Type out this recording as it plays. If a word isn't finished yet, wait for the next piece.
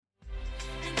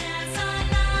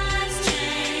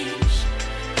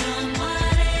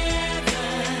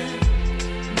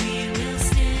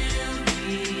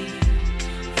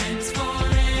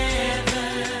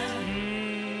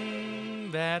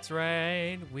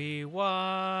right. We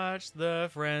watched the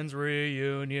Friends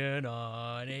reunion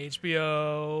on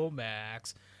HBO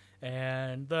Max.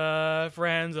 And the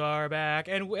Friends are back.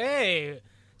 And hey,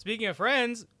 speaking of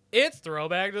Friends, it's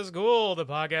Throwback to School, the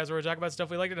podcast where we talk about stuff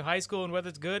we liked in high school and whether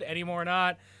it's good anymore or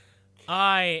not.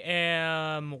 I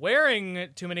am wearing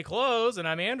too many clothes, and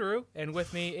I'm Andrew. And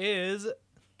with me is...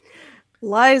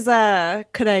 Liza,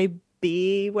 could I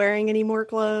be wearing any more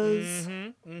clothes?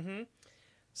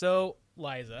 So,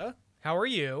 Liza, how are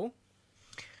you?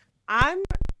 I'm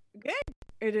good.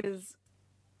 It is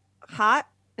hot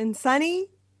and sunny,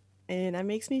 and it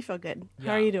makes me feel good.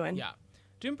 How are you doing? Yeah,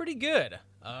 doing pretty good.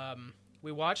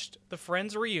 We watched the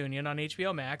Friends reunion on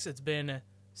HBO Max. It's been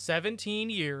 17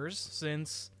 years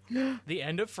since the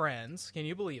end of Friends. Can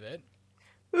you believe it?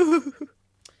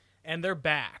 And they're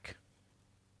back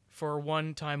for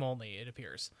one time only, it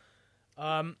appears.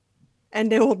 And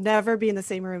they will never be in the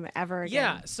same room ever again.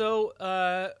 Yeah,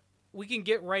 so we can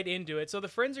get right into it. So the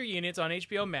Friends reunion, it's on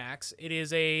HBO Max. It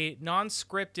is a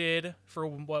non-scripted, for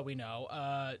what we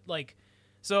know.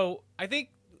 So I think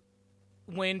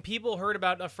when people heard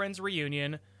about a Friends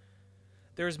reunion,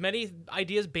 there's many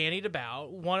ideas bandied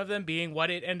about. One of them being what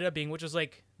it ended up being, which was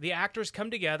like the actors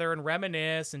come together and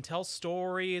reminisce and tell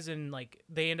stories, and like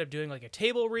they end up doing like a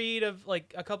table read of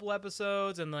like a couple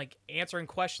episodes and like answering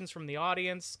questions from the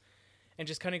audience and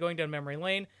just kind of going down memory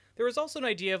lane. There was also an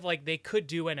idea of like they could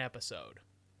do an episode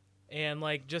and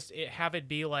like just have it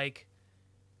be like,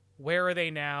 where are they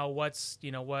now? What's,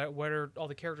 what are all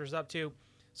the characters up to?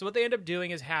 So what they end up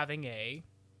doing is having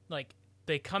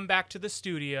they come back to the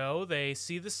studio, they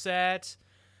see the set,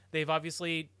 they've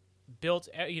obviously built,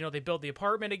 they built the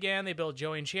apartment again, they built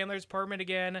Joey and Chandler's apartment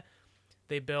again,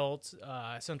 they built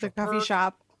Central The coffee Perk.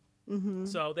 shop. Mm-hmm.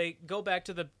 So they go back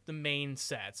to the main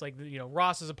sets, like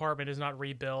Ross's apartment is not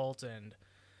rebuilt, and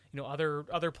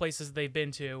other places they've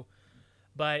been to,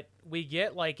 but we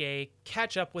get like a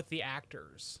catch up with the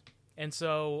actors, and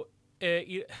so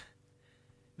the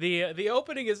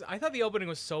opening is, I thought the opening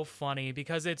was so funny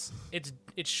because it's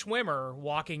Schwimmer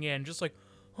walking in just like,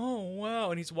 oh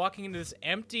wow, and he's walking into this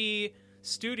empty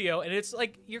studio, and it's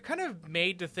like you're kind of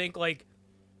made to think like,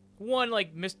 one,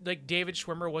 like David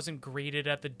Schwimmer wasn't greeted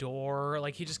at the door,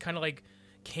 like he just kind of like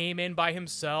came in by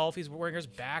himself. He's wearing his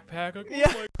backpack. Like,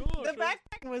 Yeah. oh my gosh, The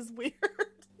backpack was weird.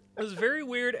 it was very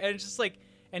weird, and it's just like,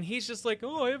 and he's just like,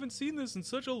 oh, I haven't seen this in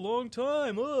such a long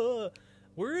time.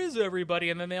 Where is everybody?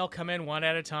 And then they all come in one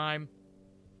at a time,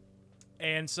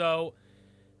 and so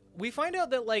we find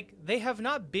out that like they have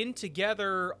not been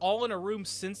together all in a room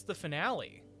since the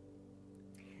finale.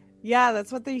 Yeah,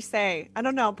 that's what they say. I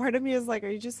don't know. Part of me is like, are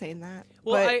you just saying that?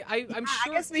 Well, But I'm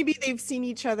sure. I guess maybe they've seen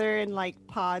each other in like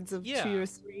pods of Yeah. 2 or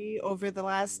 3 over the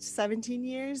last 17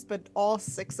 years, but all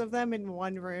 6 of them in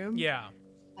one room. Yeah.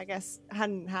 I guess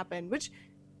hadn't happened, which,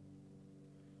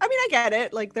 I mean, I get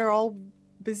it. Like, they're all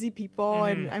busy people,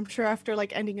 and I'm sure after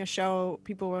like ending a show,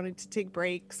 people wanted to take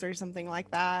breaks or something like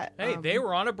that. Hey, they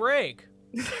were on a break.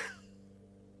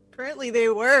 Apparently they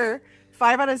were.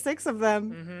 5 out of 6 of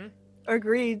them Mm-hmm.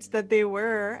 agreed that they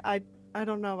were. I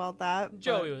don't know about that.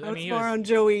 Joey but was. I I was mean, more on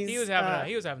Joey's. he was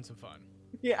having some fun.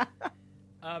 Yeah.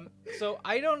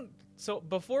 So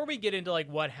before we get into like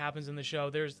what happens in the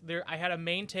show, I had a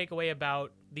main takeaway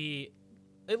about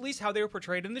at least how they were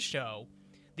portrayed in the show,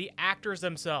 the actors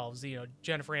themselves,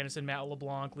 Jennifer Aniston, Matt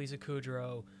LeBlanc, Lisa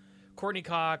Kudrow, Courtney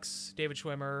Cox, David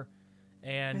Schwimmer,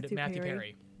 and Matthew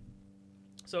Perry.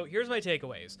 So here's my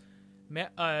takeaways.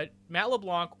 Matt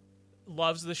LeBlanc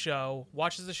loves the show,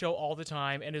 watches the show all the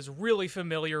time, and is really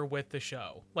familiar with the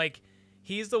show. Like,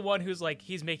 he's the one who's like,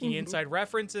 he's making inside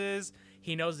references.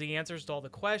 He knows the answers to all the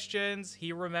questions.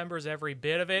 He remembers every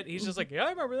bit of it. He's just like, yeah,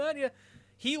 I remember that. Yeah.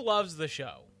 He loves the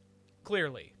show,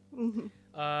 clearly.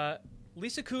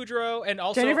 Lisa Kudrow, and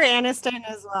also Jennifer Aniston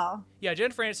as well. Yeah,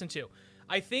 Jennifer Aniston too.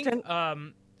 I think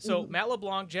Matt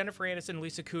LeBlanc, Jennifer Aniston,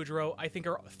 Lisa Kudrow, I think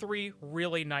are 3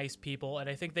 really nice people, and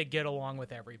I think they get along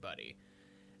with everybody.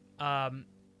 Lisa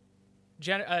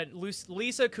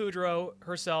Kudrow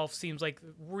herself seems like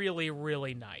really,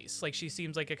 really nice. Like, she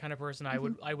seems like a kind of person I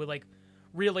would like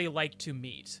really like to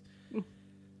meet.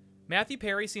 Matthew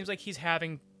Perry seems like he's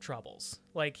having troubles.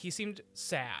 Like, he seemed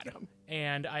sad,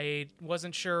 and I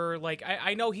wasn't sure. Like,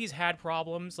 I know he's had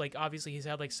problems. Like, obviously he's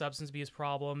had like substance abuse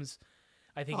problems.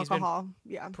 I think Alcohol.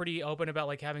 He's been pretty open about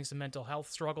like having some mental health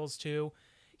struggles too.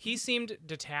 He seemed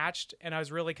detached, and I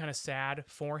was really kind of sad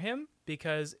for him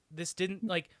because this didn't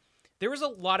like. There was a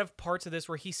lot of parts of this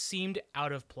where he seemed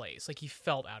out of place. Like, he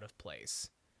felt out of place.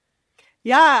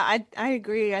 Yeah, I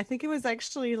agree. I think it was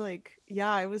actually like,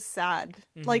 yeah, it was sad.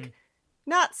 Like,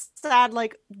 not sad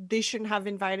like they shouldn't have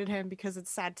invited him because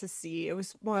it's sad to see. It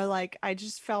was more like I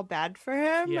just felt bad for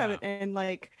him, Yeah. and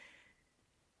like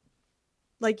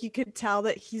you could tell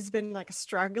that he's been like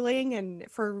struggling and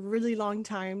for a really long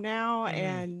time now,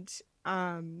 Mm-hmm.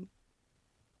 um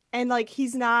and like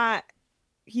he's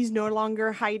no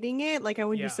longer hiding it. Like I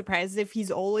wouldn't be Yeah. surprised if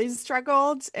he's always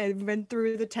struggled and went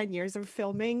through the 10 years of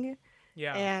filming,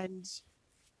 Yeah. and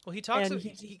Well, he he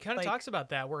just kind of talks like about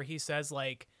that where he says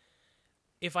like,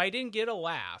 if I didn't get a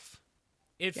laugh,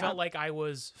 it yeah, felt like I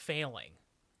was failing.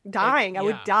 Like, dying. I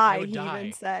would yeah, I die, would he even die.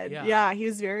 said. Yeah. Yeah, he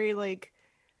was very like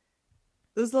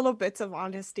those little bits of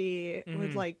honesty with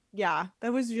Mm-hmm. like yeah,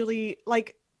 that was really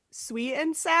like sweet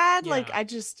and sad. Like Yeah. I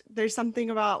just there's something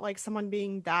about like someone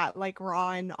being that like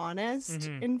raw and honest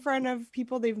Mm-hmm. in front of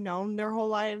people they've known their whole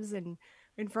lives and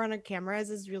in front of cameras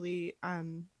is really I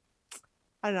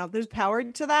don't know, there's power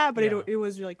to that, but Yeah. it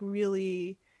was like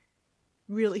really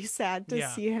really sad to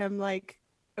Yeah. see him like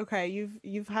okay,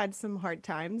 you've had some hard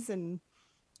times and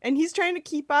he's trying to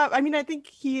keep up. I mean, I think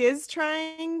he is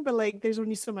trying, but like there's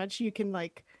only so much you can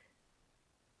like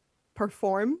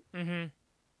perform. Mm-hmm.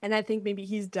 And I think maybe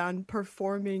he's done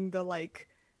performing the like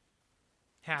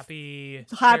Happy,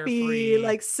 happy, carefree.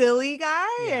 like silly guy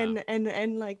Yeah.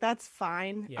 and like that's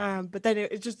fine. Yeah. But then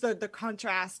it's just the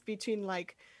contrast between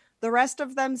like the rest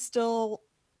of them still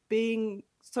being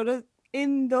sort of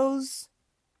in those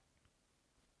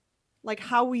like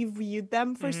how we viewed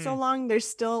them for Mm-hmm. so long. They're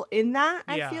still in that,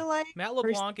 I Yeah. feel like. Matt First,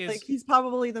 LeBlanc like is he's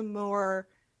probably the more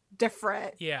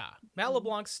different. Yeah. Matt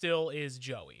LeBlanc still is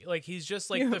Joey. Like he's just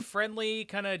like Yeah. the friendly,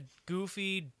 kind of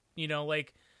goofy,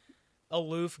 like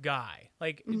aloof guy.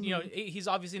 Like, Mhm. he's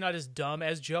obviously not as dumb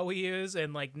as Joey is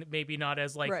and like maybe not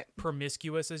as like Right.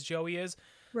 promiscuous as Joey is,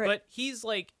 Right. but he's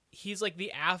like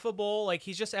the affable, like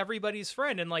he's just everybody's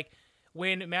friend. And like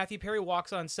when Matthew Perry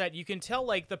walks on set, you can tell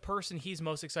like the person he's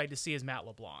most excited to see is Matt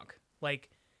LeBlanc. Like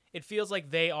it feels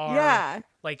like they are Yeah.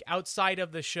 like outside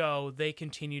of the show, they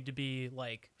continue to be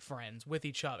like friends with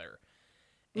each other.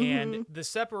 And Hmm. the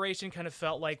separation kind of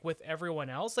felt like with everyone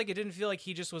else, like it didn't feel like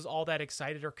he just was all that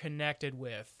excited or connected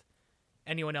with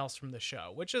anyone else from the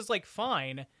show, which is like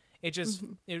fine. It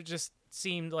just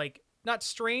seemed like not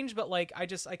strange, but like I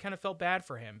kind of felt bad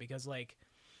for him because like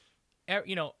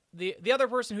the other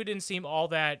person who didn't seem all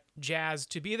that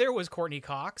jazzed to be there was Courtney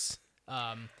Cox.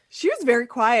 She was very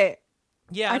quiet.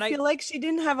 Yeah, I and feel like she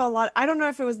didn't have a lot. I don't know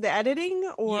if it was the editing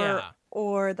yeah.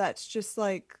 or that's just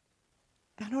like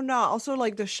I don't know. Also,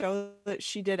 like the show that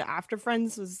she did after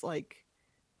Friends was like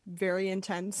very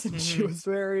intense, and she Mhm. was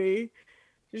very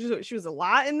she was a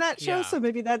lot in that show. Yeah. So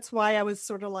maybe that's why I was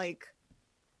sort of like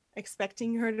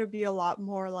expecting her to be a lot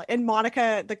more like. And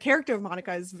Monica, the character of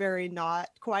Monica, is very not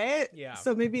quiet. Yeah.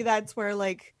 So maybe that's where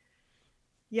like,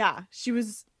 yeah, she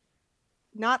was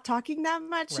not talking that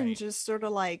much and Right. just sort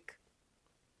of like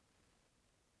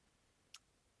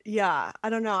yeah, I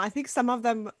don't know. I think some of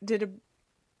them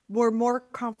were more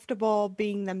comfortable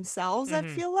being themselves, I Mhm.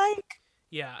 feel like.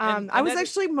 Yeah, I and was that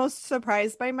actually most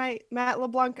surprised by my Matt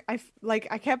LeBlanc. I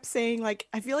kept saying like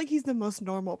I feel like he's the most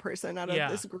normal person out of yeah.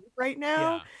 this group right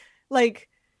now. Yeah. Like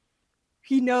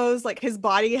he knows like his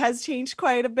body has changed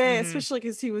quite a bit, Mhm. especially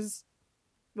because he was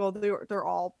well, they're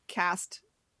all cast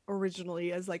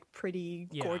originally as like pretty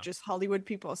Yeah. gorgeous Hollywood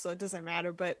people, so it doesn't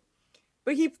matter. But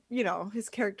he, his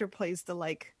character plays the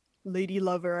like lady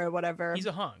lover or whatever. He's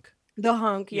a hunk. The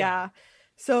hunk, Yeah. yeah.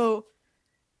 So,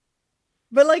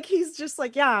 but like he's just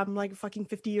like, yeah, I'm like fucking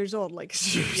 50 years old. Like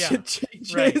Yeah. shit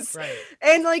changes. Right.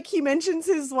 And like he mentions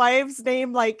his wife's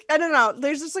name. Like I don't know.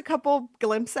 There's just a couple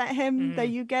glimpses at him that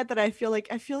Mhm. you get that I feel like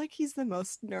he's the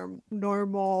most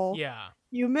normal Yeah.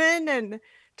 human and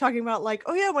talking about like,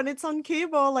 oh yeah, when it's on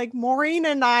cable, like Maureen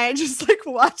and I just like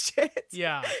watch it.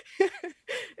 Yeah.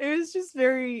 It was just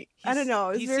very I don't know,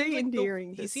 it was He very seems like endearing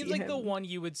he to seems see like the him. one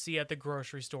you would see at the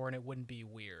grocery store and it wouldn't be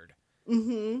weird.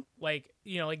 Mm-hmm. Like,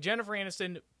 like Jennifer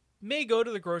Aniston may go to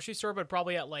the grocery store, but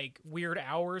probably at like weird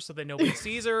hours so that nobody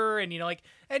sees her. And,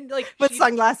 With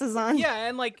sunglasses on. yeah.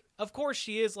 And like, of course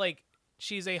she is like,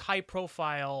 she's a high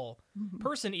profile Mhm.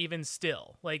 person even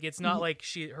still. Like, it's not like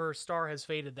her star has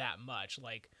faded that much.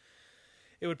 Like,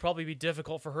 it would probably be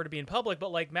difficult for her to be in public,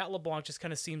 but like Matt LeBlanc just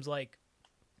kind of seems like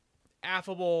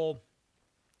affable,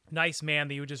 nice man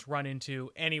that you would just run into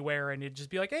anywhere and it'd just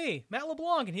be like, hey, Matt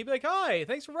LeBlanc. And he'd be like, hi,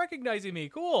 thanks for recognizing me.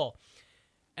 Cool.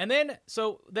 And then,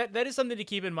 so that is something to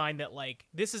keep in mind that like,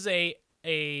 this is a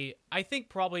I think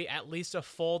probably at least a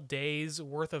full day's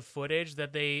worth of footage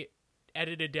that they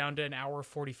edited down to an hour,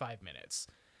 45 minutes.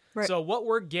 Right. So what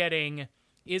we're getting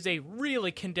is a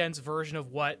really condensed version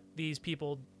of what these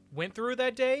people went through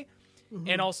that day.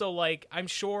 And also, like, I'm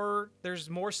sure there's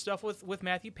more stuff with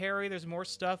Matthew Perry. There's more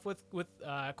stuff with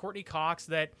Courtney Cox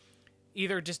that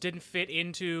either just didn't fit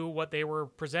into what they were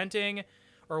presenting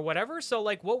or whatever. So,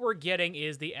 like, what we're getting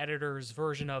is the editor's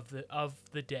version of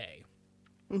the day.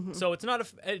 So it's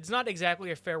not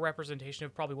exactly a fair representation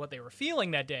of probably what they were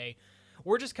feeling that day.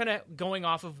 We're just kind of going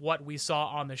off of what we saw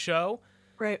on the show.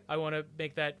 Right. I want to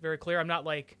make that very clear. I'm not,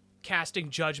 like, casting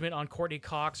judgment on Courtney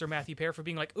Cox or Matthew Perry for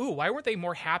being like, ooh, why weren't they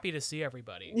more happy to see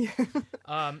everybody?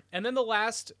 And then the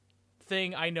last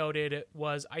thing I noted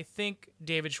was I think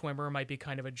David Schwimmer might be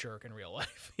kind of a jerk in real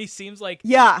life. He seems like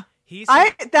I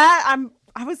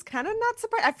was kind of not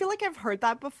surprised. I feel like I've heard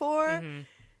that before.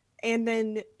 And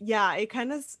then it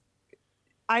kind of,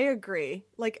 I agree.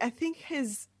 Like, I think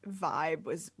his vibe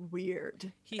was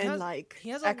weird he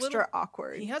has extra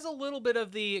awkward. He has a little bit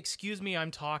of the excuse me, I'm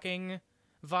talking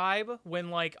vibe when,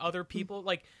 like, other people,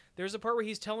 like, there's a part where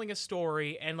he's telling a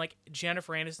story and, like,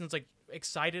 Jennifer Aniston's, like,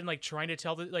 excited and, like, trying to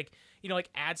tell the, like, you know,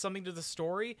 like, add something to the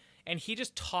story, and he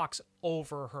just talks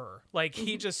over her. Like,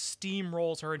 he just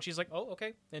steamrolls her, and she's like, oh,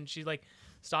 okay. And she, like,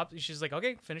 stops. She's like,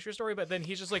 okay, finish your story. But then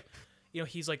he's just like, you know,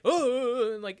 he's like,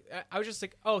 oh, and, like, I was just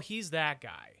like, oh, he's that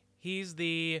guy. He's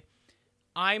the,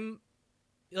 I'm,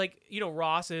 like, you know,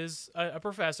 Ross is a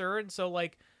professor, and so,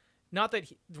 like, not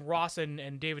that Ross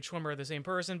and David Schwimmer are the same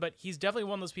person, but he's definitely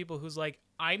one of those people who's like,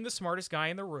 I'm the smartest guy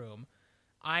in the room.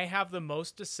 I have the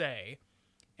most to say,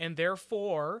 and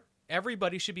therefore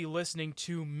everybody should be listening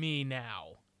to me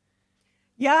now.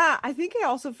 Yeah, I think it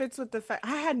also fits with the fact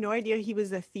I had no idea he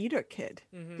was a theater kid.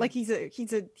 Like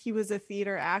he was a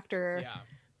theater actor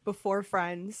before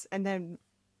Friends, and then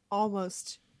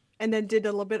did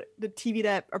a little bit the TV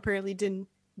that apparently didn't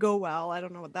go well. I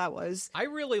don't know what that was. I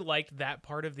really liked that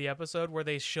part of the episode where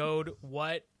they showed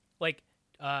what, like,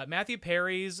 Matthew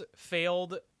Perry's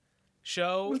failed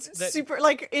show that super,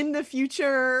 like, in the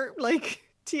future, like,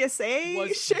 TSA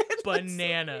was shit.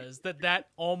 Bananas. that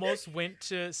almost went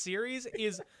to series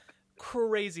is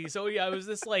crazy. So yeah, it was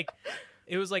this, like,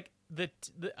 it was like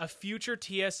a future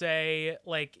TSA,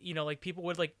 like, you know, like, people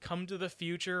would, like, come to the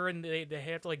future and they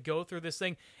have to, like, go through this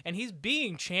thing, and he's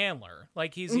being Chandler,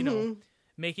 like, he's you know,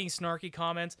 making snarky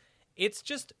comments. It's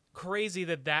just crazy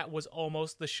that was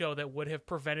almost the show that would have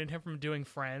prevented him from doing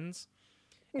Friends.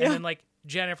 And then, like,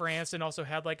 Jennifer Aniston also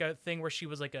had, like, a thing where she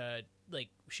was like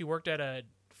she worked at a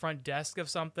front desk of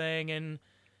something, and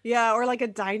or like a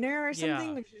diner or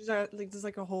something. Like, there's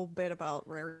like a whole bit about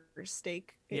rare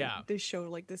steak. They show,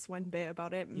 like, this one bit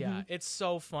about it. Yeah, it's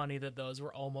so funny that those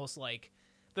were almost like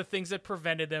the things that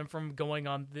prevented them from going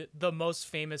on the most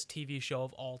famous TV show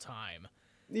of all time.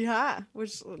 Yeah,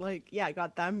 which, like,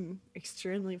 got them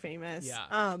extremely famous.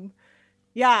 I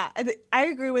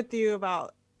agree with you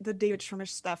about the David Schwimmer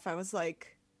stuff. I was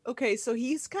like, okay, so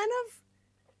he's kind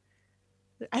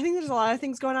of, I think there's a lot of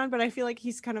things going on, but I feel like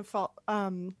he's kind of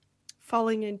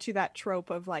falling into that trope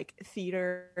of, like,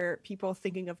 theater people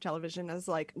thinking of television as,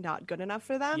 like, not good enough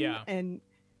for them. And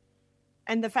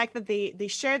the fact that they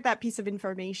shared that piece of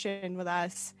information with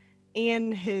us,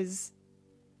 and his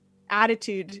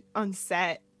attitude on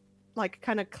set, like,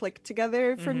 kind of clicked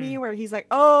together for me, where he's like,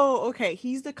 oh, okay,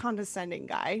 he's the condescending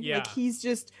guy. Like, he's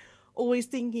just always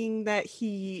thinking that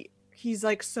he's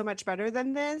like so much better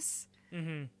than this.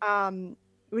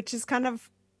 Which is kind of,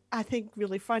 I think,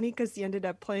 really funny, because he ended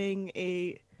up playing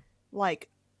a, like,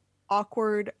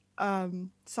 awkward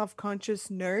self-conscious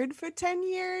nerd for 10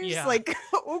 years. Like,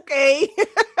 okay.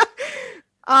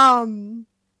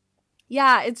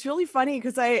 It's really funny,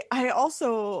 because I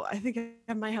think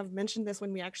I might have mentioned this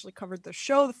when we actually covered the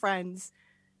show The Friends,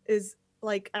 is,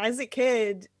 like, as a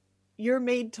kid you're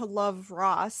made to love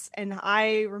Ross, and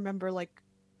I remember, like,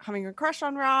 having a crush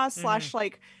on Ross /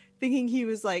 like, thinking he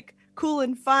was, like, cool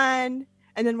and fun,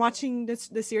 and then watching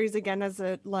the series again as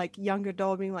a, like, young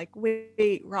adult, being like,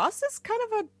 wait, Ross is kind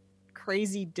of a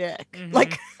crazy dick.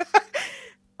 Like,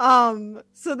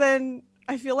 so then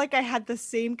I feel like I had the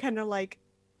same kind of, like,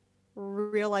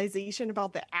 realization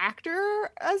about the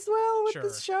actor as well with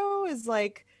this show, is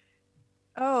like,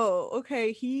 oh,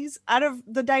 okay, he's out of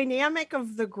the dynamic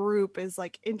of the group is,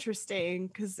 like, interesting,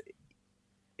 because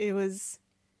it was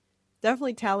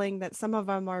definitely telling that some of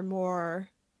them are more,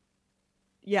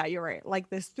 you're right, like,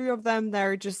 there's 3 of them that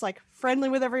are just, like, friendly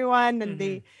with everyone, and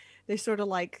they sort of,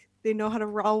 like, they know how to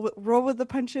roll with the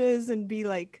punches and be,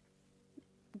 like,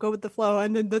 go with the flow,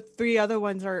 and then the 3 other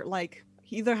ones are, like,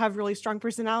 either have really strong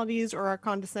personalities or are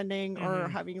condescending or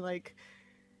having, like,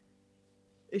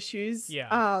 issues.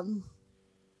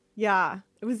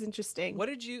 It was interesting. What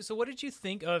did you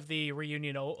think of the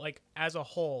reunion, like, as a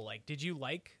whole? Like, did you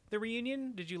like the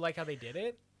reunion? Did you like how they did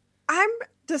it? I'm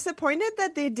disappointed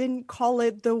that they didn't call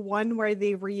it the one where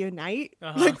they reunite.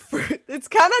 Uh-huh. It's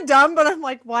kind of dumb, but I'm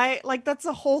like, why? Like, that's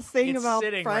the whole thing It's about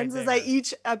sitting Friends right is that there.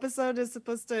 each episode is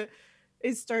supposed to,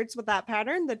 it starts with that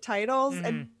pattern, the titles, Mhm.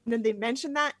 and then they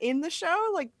mention that in the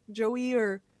show, like Joey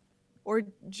or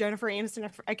Jennifer Aniston.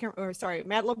 I can't, or sorry,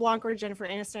 Matt LeBlanc or Jennifer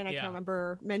Aniston. I Yeah. can't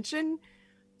remember. Mention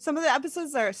some of the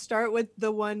episodes that start with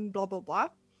the one blah blah blah.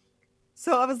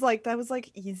 So I was like, that was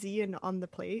like easy and on the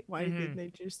plate. Why Mhm. didn't they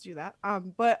just do that?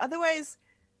 But otherwise,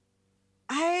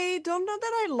 I don't know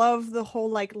that I love the whole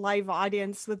like live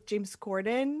audience with James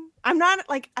Corden. I'm not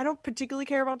like, I don't particularly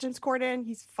care about James Corden.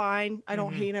 He's fine. I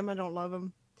don't Mhm. hate him. I don't love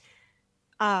him.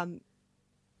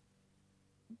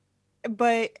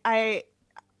 But I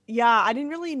didn't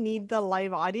really need the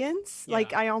live audience. Yeah.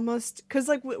 Like I almost, cause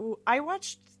like I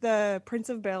watched the Prince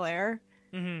of Bel-Air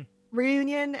Mhm.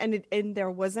 reunion, and there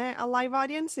wasn't a live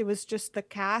audience. It was just the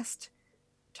cast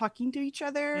talking to each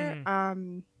other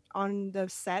on the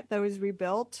set that was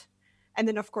rebuilt, and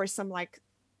then of course some like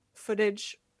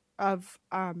footage of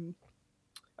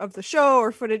the show,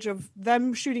 or footage of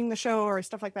them shooting the show or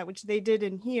stuff like that, which they did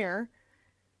in here.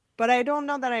 But I don't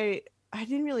know that I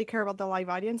didn't really care about the live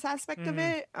audience aspect of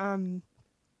it. I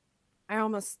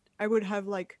would have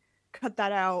like cut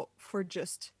that out for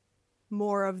just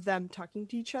more of them talking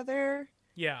to each other.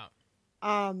 Yeah.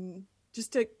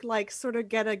 Just to like sort of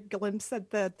get a glimpse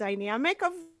at the dynamic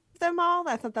of them all.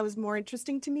 I thought that was more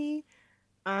interesting to me.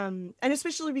 And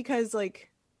especially because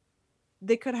like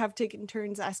they could have taken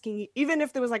turns asking, even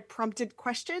if there was like prompted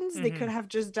questions, they could have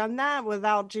just done that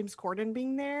without James Corden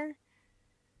being there.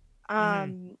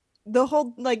 The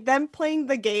whole like them playing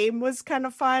the game was kind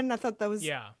of fun. I thought that was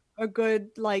a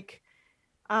good like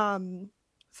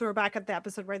throwback at the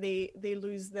episode where they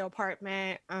lose the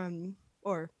apartment,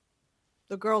 or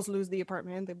the girls lose the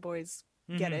apartment, the boys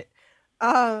get it.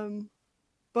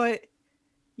 But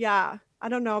yeah, I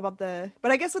don't know about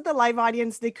but I guess with the live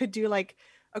audience they could do like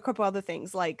a couple other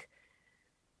things, like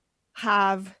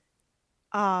have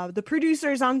the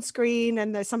producers on screen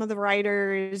and some of the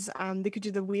writers. They could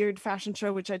do the weird fashion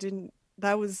show, which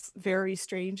that was very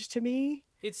strange to me.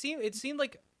 It seemed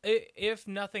like, if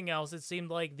nothing else, it seemed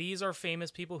like these are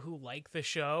famous people who like the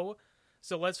show,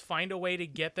 so let's find a way to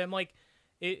get them like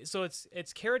so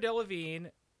it's Cara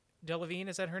Delevingne,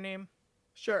 is that her name?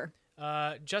 Sure.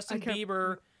 Justin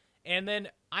Bieber, and then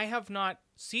I have not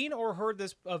seen or heard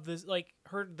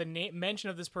heard the mention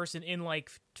of this person in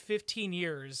like 15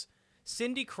 years.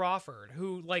 Cindy Crawford,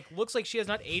 who like looks like she has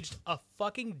not aged a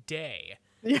fucking day.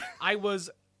 Yeah. I was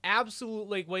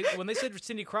absolutely when they said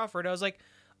Cindy Crawford, I was like,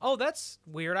 oh, that's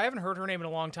weird. I haven't heard her name in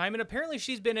a long time, and apparently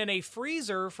she's been in a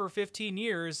freezer for 15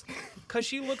 years because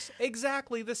she looks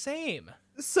exactly the same.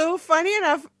 So funny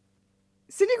enough,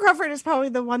 Cindy Crawford is probably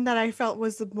the one that I felt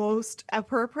was the most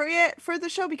appropriate for the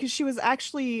show, because she was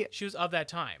of that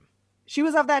time. She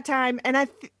was of that time, and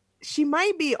she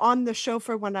might be on the show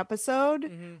for one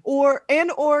episode, or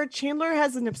Chandler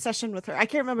has an obsession with her. I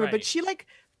can't remember, but she like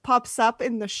pops up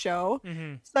in the show.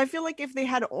 So I feel like if they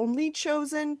had only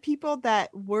chosen people that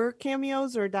were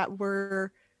cameos or that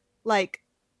were like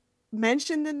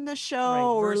mentioned in the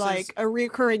show, or like a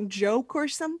recurring joke or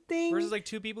something, versus like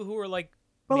two people who were like,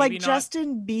 but like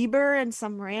Justin Bieber and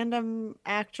some random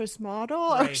actress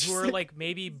model, who were like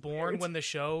maybe born when the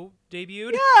show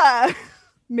debuted. Yeah,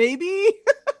 maybe.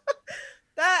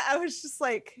 That I was just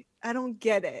like, I don't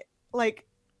get it. Like,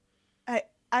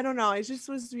 I don't know. It just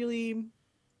was really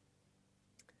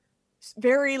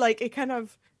very like, it kind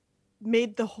of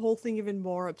made the whole thing even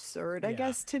more absurd, I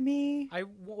guess, to me.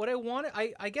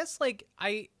 I guess like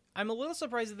I'm a little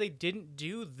surprised that they didn't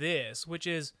do this, which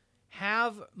is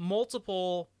have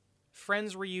multiple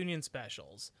Friends reunion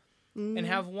specials and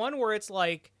have one where it's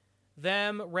like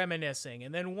them reminiscing,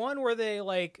 and then one where they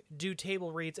like do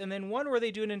table reads, and then one where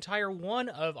they do an entire one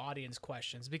of audience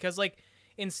questions. Because like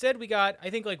instead we got, I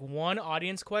think, like one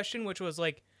audience question, which was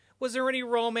like, was there any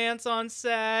romance on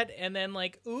set? And then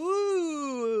like,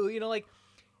 ooh, you know, like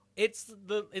it's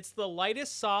the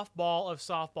lightest softball of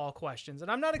softball questions. And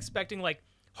I'm not expecting like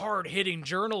hard hitting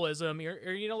journalism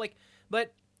or you know, like,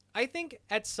 but I think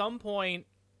at some point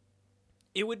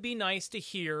it would be nice to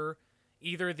hear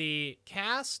either the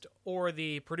cast or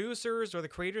the producers or the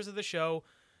creators of the show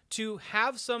to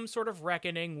have some sort of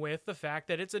reckoning with the fact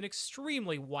that it's an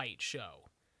extremely white show.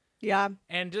 Yeah.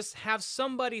 And just have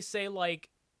somebody say like,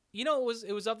 you know,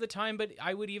 it was of the time, but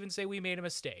I would even say we made a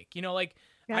mistake. You know, like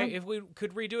if we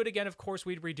could redo it again, of course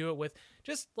we'd redo it with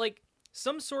just like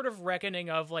some sort of reckoning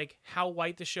of like how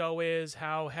white the show is,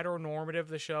 how heteronormative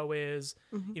the show is.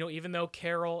 You know, even though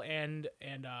Carol and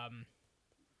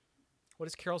what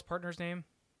is Carol's partner's name?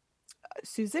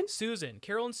 Susan.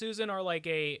 Carol and Susan are like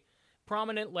a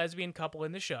prominent lesbian couple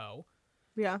in the show.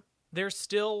 Yeah. They're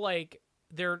still like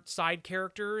they're side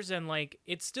characters, and like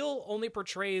it still only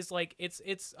portrays like it's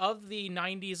of the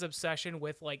 90s obsession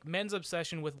with like men's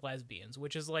obsession with lesbians,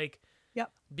 which is like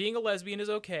Yep. being a lesbian is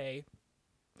okay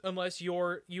unless you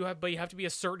have to be a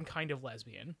certain kind of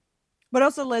lesbian. But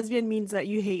also lesbian means that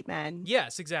you hate men.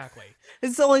 Yes, exactly.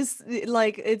 It's always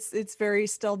like it's very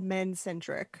still men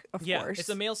centric, of course. It's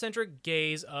a male centric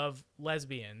gaze of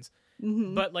lesbians.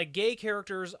 Mm-hmm. But like gay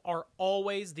characters are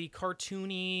always the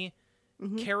cartoony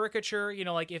caricature, you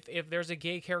know, like if there's a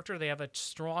gay character, they have a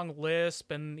strong lisp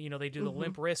and, you know, they do the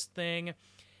limp wrist thing.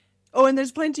 Oh, and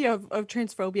there's plenty of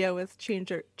transphobia with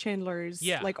Chandler's.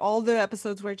 Yeah. Like all the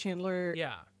episodes where Chandler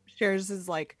Yeah. shares his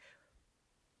like,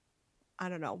 I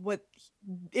don't know what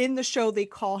in the show they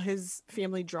call his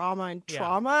family drama and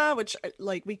trauma, which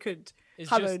like we could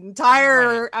have an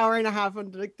entire hour and a half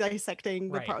on like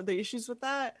dissecting the issues with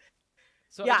that.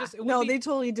 So yeah, they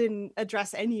totally didn't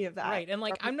address any of that. Right, and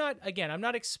like I'm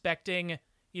not expecting,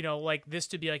 you know, like this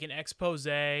to be like an expose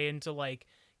and to like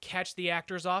catch the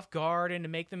actors off guard and to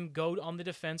make them go on the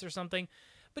defense or something,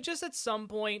 but just at some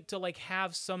point to like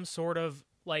have some sort of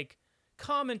like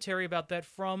commentary about that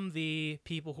from the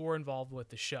people who are involved with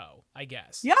the show, I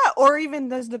guess. Yeah, or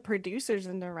even as the producers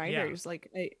and the writers. Like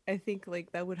I think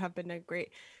like that would have been a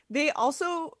great. They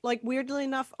also like weirdly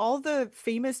enough, all the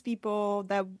famous people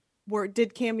that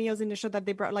did cameos in the show that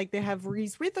they brought, like they have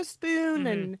Reese Witherspoon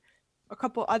and a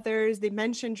couple others. They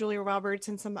mentioned Julia Roberts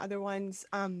and some other ones.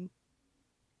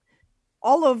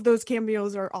 All of those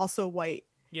cameos are also white.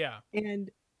 Yeah.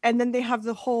 And then they have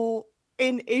the whole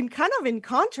in kind of in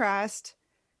contrast,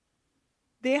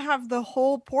 they have the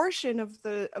whole portion of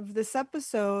this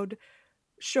episode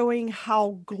showing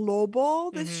how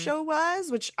global this show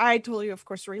was, which I totally of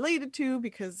course related to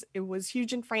because it was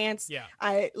huge in France. Yeah.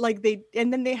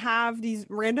 And then they have these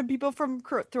random people from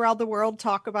throughout the world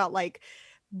talk about like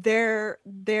their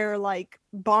like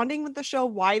bonding with the show,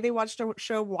 why they watched the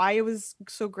show, why it was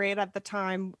so great at the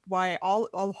time, why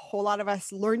a whole lot of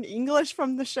us learned English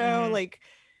from the show, like,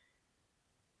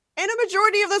 and a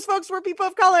majority of those folks were people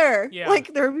of color. Yeah.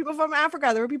 Like there were people from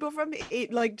Africa, there were people from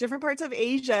like different parts of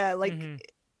Asia, like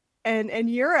and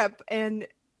Europe, and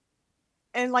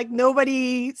like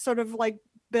nobody sort of like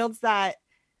builds that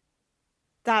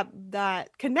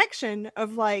connection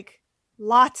of like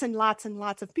lots and lots and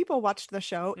lots of people watched the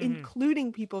show,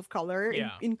 including people of color,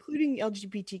 including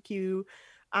LGBTQ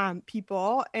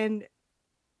people, and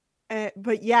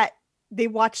but yet they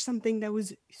watched something that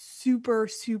was super,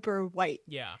 super white.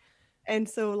 Yeah. And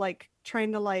so like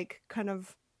trying to like kind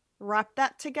of wrap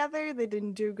that together, they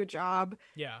didn't do a good job.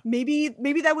 Yeah. Maybe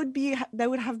that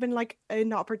would have been like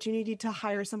an opportunity to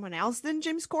hire someone else than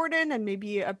James Corden, and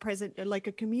maybe a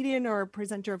comedian or a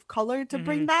presenter of color to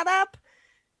bring that up.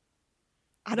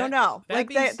 I don't know. Like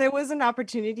there was an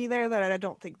opportunity there that I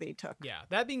don't think they took. Yeah.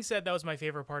 That being said, that was my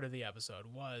favorite part of the episode,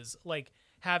 was like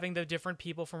having the different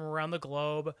people from around the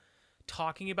globe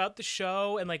talking about the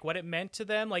show and like what it meant to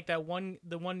them. Like the one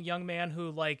young man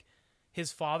who like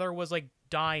his father was like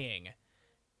dying,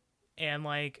 and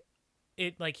like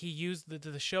it like he used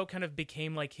the show kind of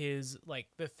became like his like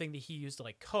the thing that he used to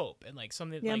like cope, and like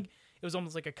something like it was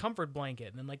almost like a comfort blanket.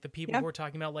 And then like the people who were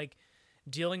talking about like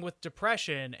dealing with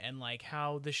depression, and like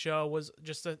how the show was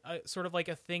just a sort of like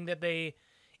a thing that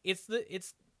it's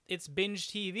binge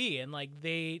TV, and like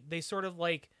they sort of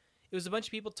like it was a bunch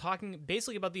of people talking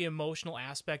basically about the emotional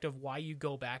aspect of why you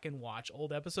go back and watch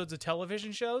old episodes of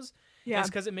television shows. It's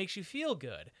because it makes you feel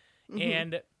good.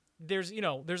 And there's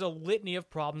a litany of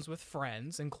problems with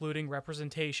Friends, including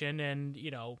representation and,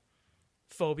 you know,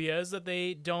 phobias that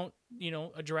they don't, you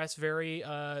know, address very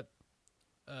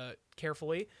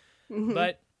carefully.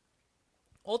 But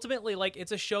ultimately, like,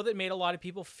 it's a show that made a lot of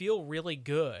people feel really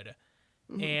good.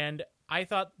 And I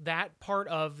thought that part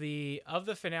of the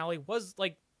finale was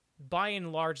like by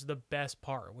and large the best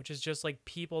part, which is just like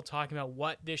people talking about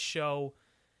what this show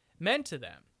meant to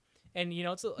them. And, you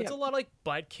know, it's a lot of like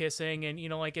butt kissing, and, you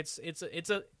know, like it's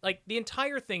a like the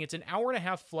entire thing. It's an hour and a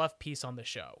half fluff piece on the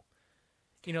show.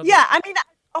 You know. Yeah. I mean,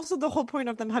 also the whole point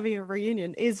of them having a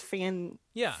reunion is fan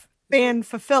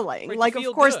fulfilling. Right, like, of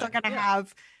course they're going to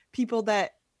have people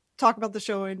that talk about the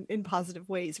show in positive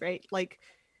ways. Right. Like,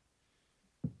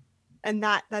 and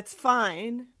that's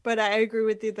fine, but I agree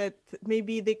with you that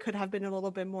maybe they could have been a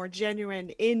little bit more genuine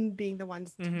in being the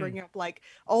ones to bring up, like,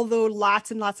 although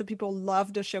lots and lots of people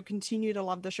love the show, continue to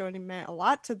love the show, and it meant a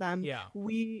lot to them. Yeah,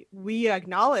 we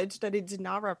acknowledge that it did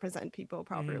not represent people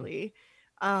properly.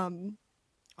 I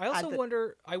also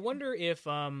wonder if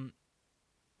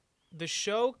the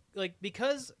show, like,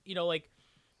 because, you know, like,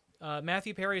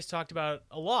 Matthew Perry has talked about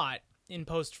a lot in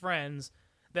Post Friends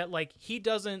that, like, he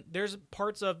doesn't, there's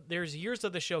years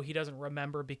of the show he doesn't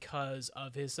remember because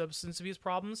of his substance abuse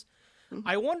problems. Mhm.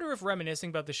 I wonder if reminiscing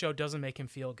about the show doesn't make him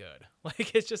feel good.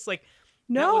 Like, it's just like,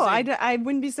 No, I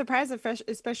wouldn't be surprised if,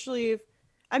 especially if,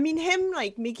 I mean, him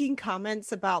like making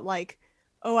comments about like,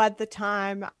 oh, at the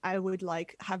time I would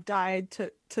like have died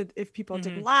to if people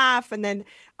didn't laugh, and then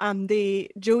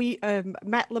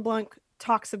Matt LeBlanc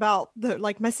talks about the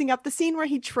like messing up the scene where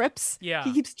he trips. Yeah.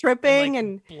 He keeps tripping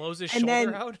and blows his and shoulder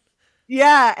then, out.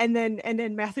 Yeah, and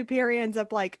then Matthew Perry ends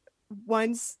up like,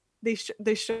 once they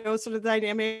show sort of the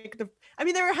dynamic. I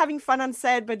mean, they were having fun on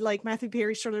set, but like Matthew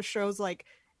Perry sort of shows like,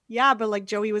 yeah, but like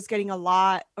Joey was getting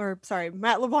Matt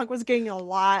LeBlanc was getting a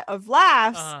lot of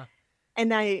laughs,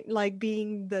 and I like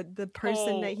being the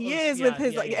person that he is with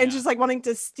his and just like wanting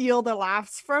to steal the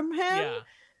laughs from him. Yeah.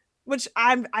 Which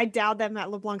I doubt that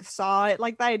Matt LeBlanc saw it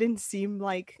like that. It didn't seem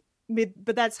like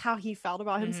but that's how he felt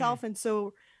about himself. And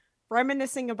so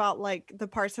reminiscing about like the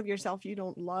parts of yourself you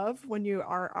don't love when you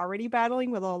are already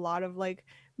battling with a lot of like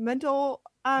mental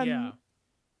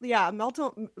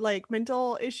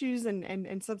mental issues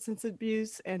and substance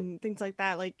abuse and things like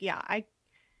that. Like, yeah,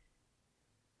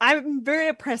 I'm very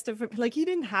impressed of him. Like, he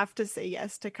didn't have to say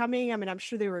yes to coming. I mean, I'm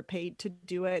sure they were paid to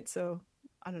do it, so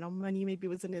I don't know, money maybe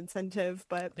was an incentive,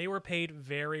 but they were paid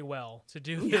very well to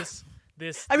do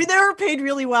this. I mean, they were paid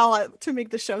really well to make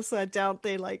the show, so I doubt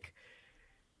they like,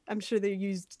 I'm sure they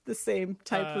used the same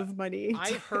type of money.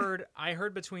 I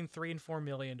heard between $3 and $4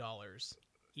 million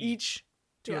each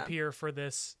to appear for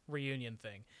this reunion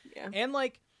thing. Yeah. And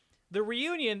like the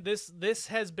reunion, this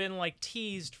has been like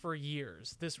teased for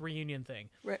years, this reunion thing.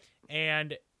 Right.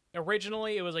 And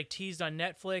originally it was like teased on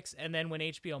Netflix, and then when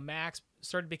HBO Max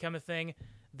started to become a thing,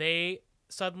 they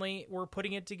suddenly were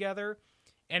putting it together.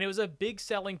 And it was a big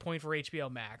selling point for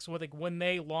HBO Max. Like when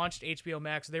they launched HBO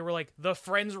Max, they were like, the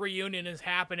Friends reunion is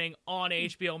happening on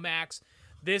HBO Max.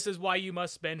 This is why you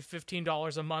must spend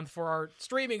 $15 a month for our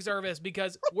streaming service,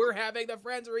 because we're having the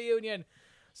Friends reunion.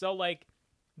 So like,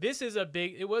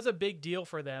 it was a big deal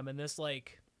for them. And this,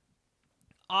 like,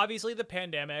 obviously the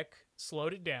pandemic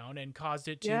slowed it down and caused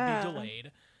it to be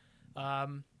delayed.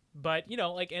 But you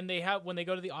know, like, and when they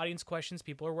go to the audience questions,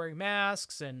 people are wearing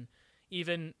masks, and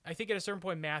even I think at a certain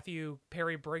point Matthew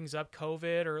Perry brings up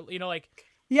COVID, or you know, like,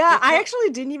 I actually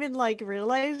didn't even like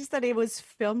realize that it was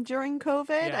filmed during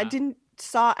COVID. Yeah.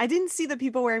 I didn't see the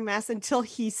people wearing masks until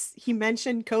he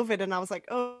mentioned COVID, and I was like,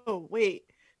 oh wait,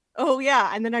 oh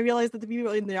yeah, and then I realized that the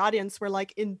people in the audience were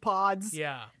like in pods,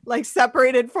 like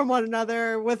separated from one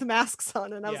another with masks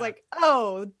on, and I was like,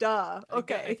 oh duh,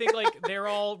 okay. I think like they're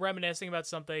all reminiscing about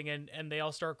something, and they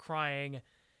all start crying,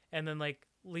 and then like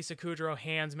Lisa Kudrow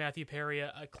hands Matthew Perry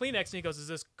a Kleenex, and he goes, "Is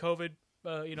this COVID?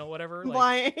 You know, whatever."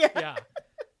 Like, yeah.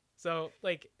 So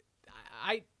like,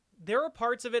 there are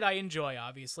parts of it I enjoy,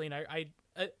 obviously, and I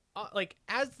like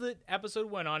as the episode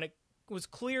went on, it was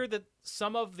clear that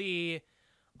some of the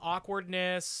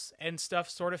awkwardness and stuff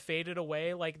sort of faded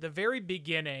away. Like the very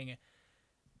beginning,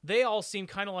 they all seem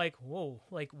kind of like, whoa,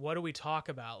 like what do we talk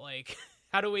about? Like,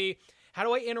 how do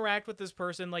I interact with this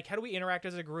person? Like, how do we interact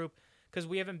as a group? Because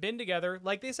we haven't been together.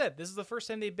 Like they said, this is the first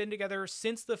time they've been together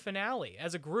since the finale,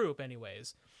 as a group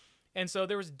anyways. And so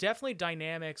there was definitely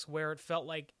dynamics where it felt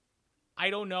like, I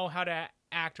don't know how to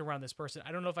act around this person.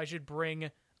 I don't know if I should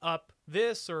bring up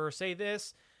this or say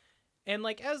this. And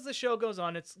like, as the show goes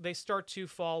on, they start to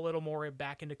fall a little more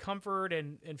back into comfort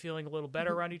and feeling a little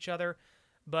better around each other.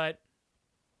 But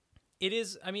it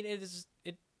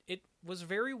was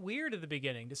very weird at the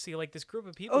beginning to see like this group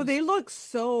of people. Oh, they look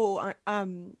so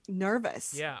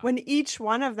nervous. Yeah. When each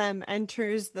one of them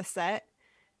enters the set.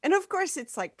 And of course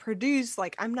it's like produced,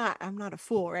 like I'm not a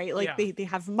fool, right? Like they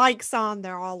have mics on,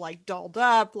 they're all like dolled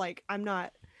up. Like I'm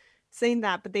not saying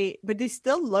that, but they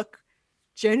still look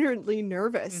genuinely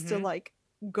nervous to like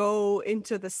go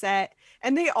into the set.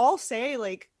 And they all say,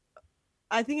 like,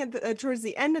 I think towards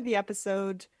the end of the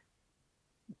episode,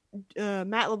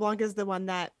 Matt LeBlanc is the one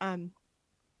that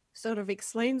sort of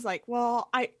explains like, well,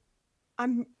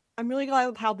 I'm really glad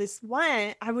with how this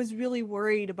went. I was really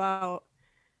worried about,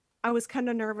 I was kind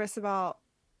of nervous about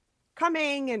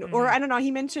coming, and or I don't know,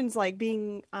 he mentions like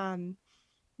being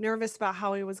nervous about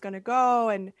how it was going to go,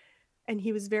 and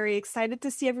he was very excited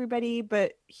to see everybody,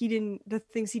 but the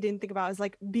things he didn't think about is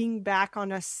like being back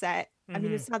on a set. I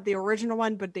mean, it's not the original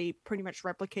one, but they pretty much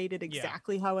replicated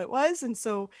exactly how it was. And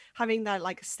so having that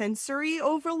like sensory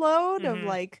overload of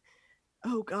like,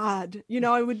 oh God, you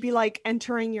know, it would be like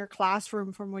entering your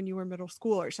classroom from when you were middle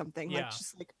school or something. Like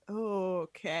just like, oh,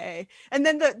 okay. And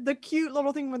then the cute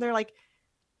little thing when they're like,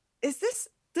 this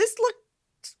looked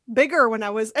bigger when I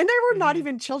was, and they were not Mhm.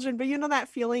 even children, but you know that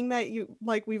feeling that you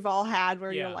like we've all had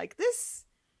where you're Yeah. like this,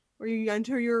 where you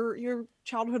enter your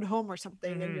childhood home or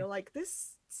something, and Mhm. you're like,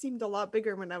 this seemed a lot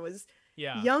bigger when I was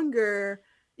Yeah. younger.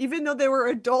 Even though they were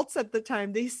adults at the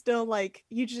time, they still like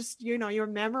you just your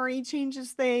memory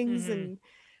changes things, Mhm.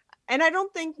 and I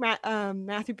don't think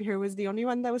Matthew Perry was the only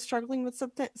one that was struggling with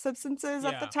substances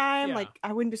at the Yeah. time. Yeah. Like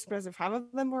I wouldn't be surprised if half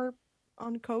of them were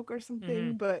on coke or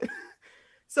something, Mhm. but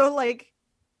so like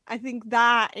I think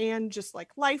that and just like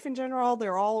life in general,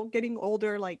 they're all getting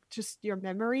older, like just your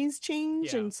memories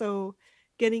change. Yeah. And so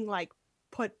getting like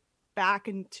put back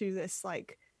into this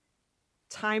like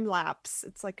time lapse,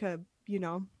 it's like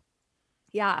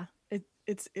yeah,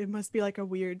 it must be like a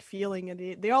weird feeling.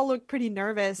 And they all look pretty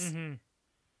nervous, Mhm.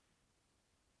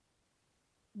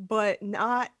 but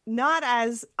not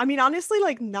as, I mean, honestly,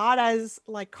 like not as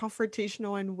like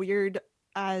confrontational and weird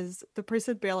as the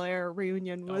Prison Bel Air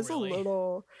reunion Oh, was a really?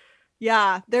 little.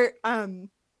 Yeah, there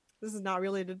this is not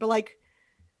related, but like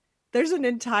there's an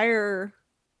entire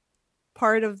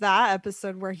part of that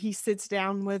episode where he sits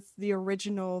down with the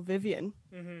original Vivian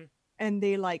Mhm. and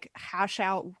they like hash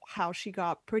out how she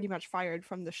got pretty much fired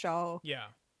from the show, Yeah.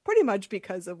 pretty much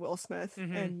because of Will Smith.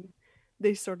 Mhm. And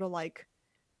they sort of like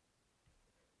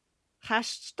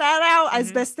hashed that out as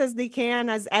Mhm. best as they can,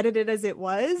 as edited as it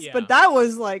was. Yeah. But that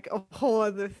was like a whole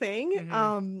other thing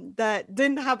Mhm. that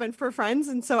didn't happen for Friends.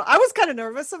 And so I was kind of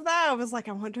nervous of that. I was like,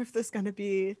 I wonder if this is going to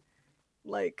be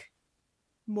like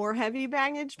more heavy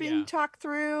baggage being Yeah. talked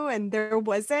through, and there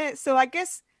wasn't. So I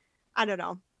guess I don't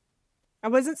know. I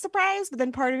wasn't surprised, but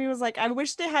then part of me was like, I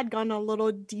wish they had gone a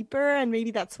little deeper, and maybe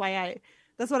that's what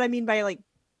I mean by like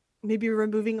maybe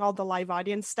removing all the live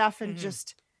audience stuff and Mhm.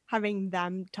 just having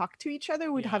them talk to each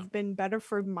other would Yeah. have been better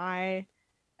for my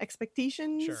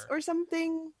expectations Sure. or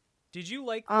something. Did you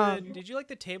like the Um, Did you like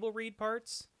the table read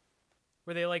parts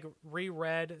where they like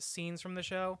reread scenes from the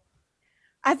show?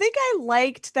 I think I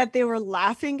liked that they were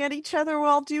laughing at each other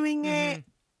while doing it. Mhm.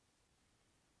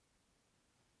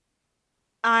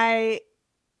 I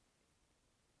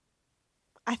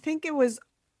I think it was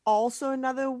also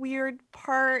another weird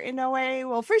part in a way.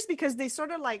 Well, first because they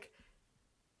sort of like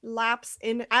lapse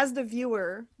in as the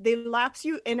viewer, they lapse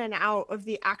you in and out of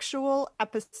the actual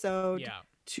episode Yeah.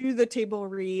 to the table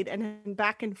read and then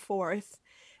back and forth.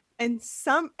 And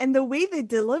the way they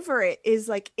deliver it is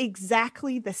like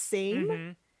exactly the same.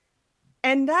 Mhm.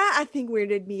 And that I think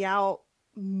weirded me out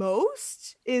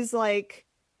most is like,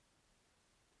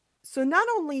 so not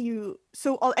only you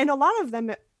so and a lot of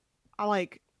them I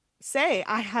like say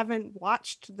I haven't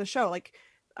watched the show. Like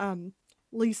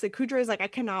Lisa Kudrow is like, I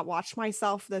cannot watch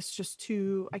myself. That's just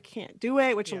too, I can't do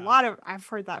it, which Yeah. I've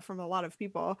heard that from a lot of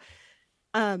people.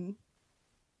 Um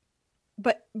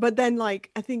but then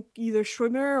like I think either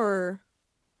Schwimmer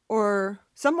or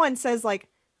someone says like,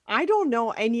 I don't know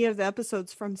any of the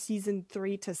episodes from season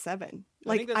 3 to 7.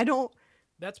 I think Like I don't.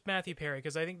 that's Matthew Perry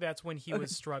because I think that's when he Okay.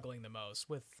 was struggling the most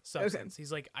with Okay. substance.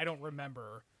 He's like, I don't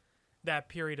remember that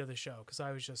period of the show because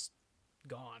I was just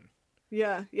gone.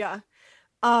 Yeah, yeah.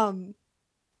 Um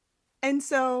and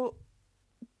so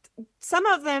some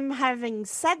of them having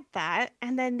said that,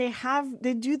 and then they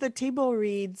do the table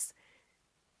reads,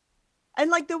 and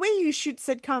like the way you shoot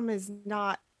sitcom is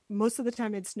not, most of the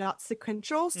time it's not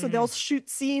sequential, so they'll Mhm. shoot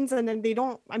scenes and then they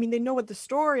don't, I mean, they know what the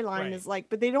storyline Right. is like,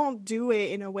 but they don't do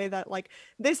it in a way that like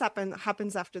this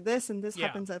happens after this and this Yeah.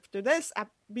 happens after this,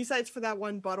 besides for that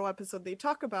one bottle episode they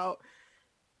talk about.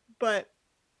 But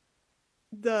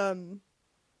the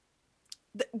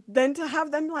then to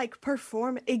have them like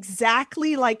perform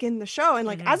exactly like in the show, and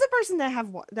like Mhm. as a person that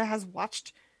has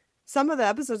watched some of the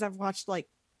episodes, I've watched like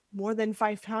more than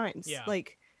 5 times. Yeah.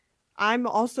 Like I'm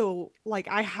also like,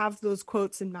 I have those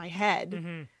quotes in my head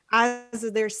Mhm. as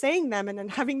they're saying them, and then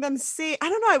having them say, I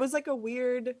don't know, it was like a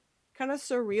weird kind of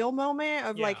surreal moment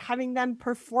of like Yeah. having them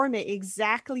perform it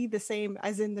exactly the same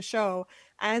as in the show,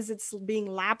 as it's being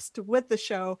lapsed with the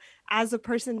show, as a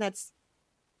person that's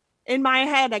in my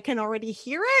head I can already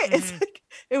hear it. It's Mhm. like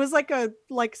it was like a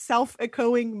like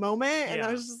self-echoing moment, and I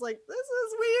Yeah. was just like, this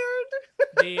is weird.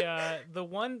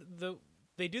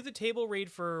 They do the table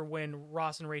read for when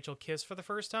Ross and Rachel kiss for the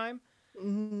first time.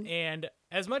 Mhm. And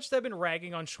as much as I've been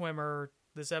ragging on Schwimmer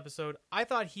this episode, I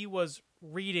thought he was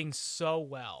reading so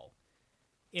well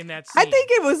in that scene. I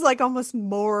think it was like almost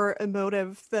more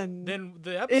emotive than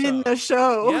the episode. in the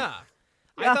show. Yeah.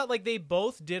 Yeah. I thought like they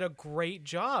both did a great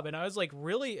job, and I was like,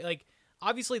 really, like,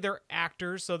 obviously they're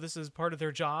actors, so this is part of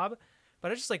their job, but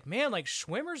I was just like, man, like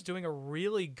Schwimmer's doing a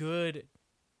really good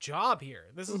job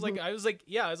here. This is like, I was like,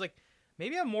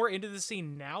 maybe I'm more into the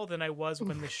scene now than I was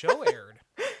when the show aired.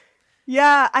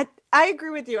 Yeah, I agree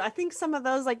with you. I think some of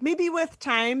those, like maybe with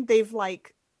time, they've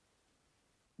like,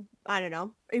 I don't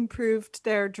know, improved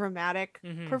their dramatic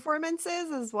Mm-hmm.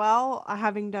 performances as well,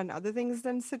 having done other things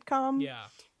than sitcom. Yeah.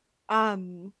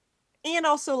 Um, and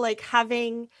also like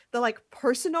having the like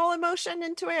personal emotion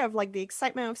into it of like the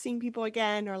excitement of seeing people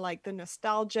again, or like the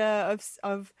nostalgia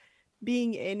of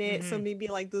being in it. So Mm-hmm. maybe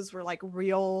like those were like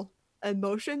real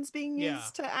emotions being Yeah.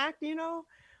 used to act, you know?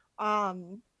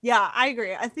 Yeah, I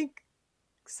agree. I think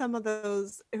some of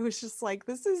those, it was just like,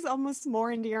 this is almost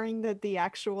more endearing than the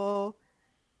actual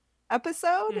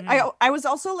episode. Mm-hmm. I was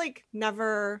also like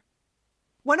never,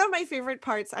 one of my favorite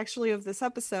parts actually of this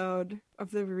episode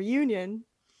of the reunion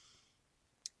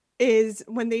is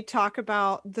when they talk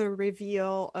about the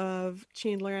reveal of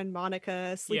Chandler and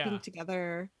Monica sleeping Yeah.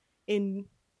 together in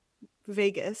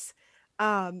Vegas.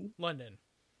 Um London.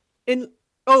 in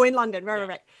in London, right, Yeah. right,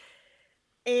 right.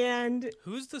 And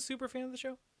Who's the super fan of the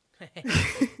show?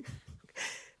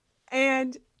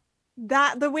 and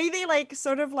that the way they like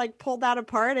sort of like pulled that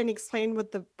apart and explained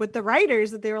with the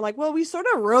writers that they were like, well, we sort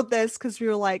of wrote this because we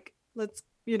were like, let's,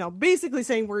 you know, basically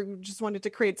saying we just wanted to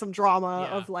create some drama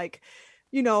Yeah. of like,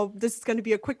 you know, this is going to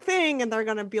be a quick thing and they're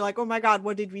going to be like, oh my god,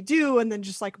 what did we do, and then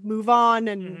just like move on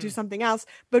and do Mm-hmm. something else.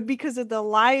 But because of the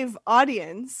live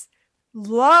audience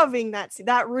loving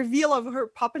that reveal of her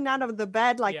popping out of the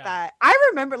bed like Yeah. that, I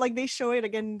remember like they show it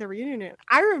again in the reunion.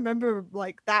 I remember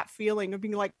like that feeling of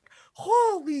being like,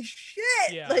 holy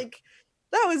shit, Yeah. like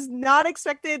that was not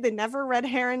expected. They never red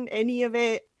herring any of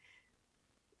it,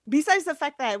 besides the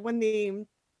fact that when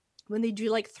they do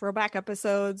like throwback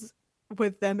episodes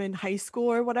with them in high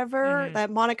school or whatever, Mm-hmm. that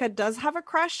Monica does have a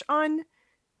crush on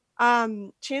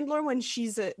Chandler when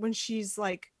she's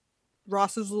like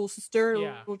Ross's little sister,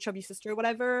 Yeah. little chubby sister,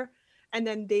 whatever. And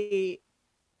then they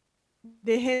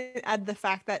hint at the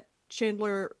fact that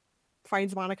Chandler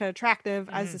finds Monica attractive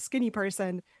as Mm-hmm. a skinny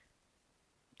person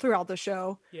throughout the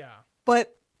show. Yeah.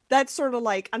 But that's sort of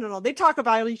like, I don't know, they talk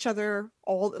about each other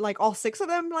all six of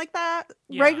them like that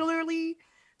Yeah. regularly.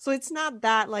 So it's not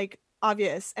that like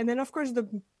obvious. And then of course the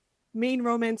main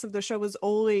romance of the show was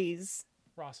always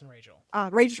Ross and Rachel.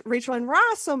 Rachel and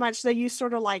Ross, so much that you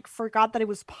sort of like forgot that it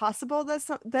was possible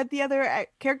that the other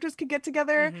characters could get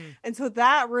together. Mm-hmm. And so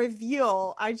that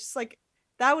reveal, I just like,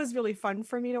 that was really fun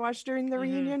for me to watch during the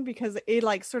Mm-hmm. reunion, because it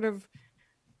like sort of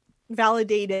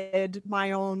validated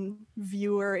my own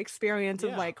viewer experience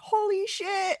of Yeah. like, holy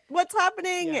shit, what's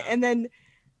happening? Yeah. And then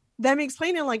them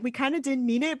explaining like, we kind of didn't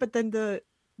mean it, but then the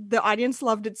audience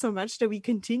loved it so much that we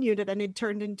continued it, and it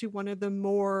turned into one of the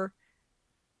more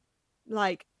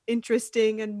like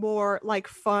interesting and more like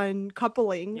fun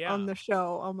coupling Yeah. on the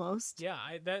show almost. Yeah,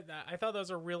 I thought that was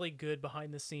a really good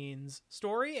behind the scenes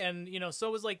story, and you know,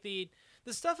 so was like the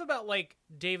stuff about like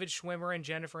David Schwimmer and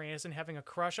Jennifer Aniston having a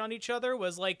crush on each other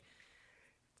was like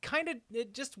kind of,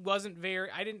 it just wasn't very,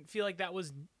 I didn't feel like that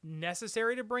was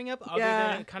necessary to bring up, other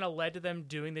than it kind of led to them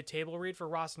doing the table read for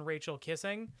Ross and Rachel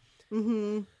kissing.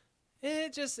 Mm-hmm.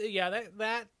 It just, yeah,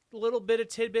 that little bit of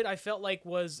tidbit I felt like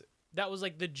was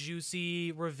like the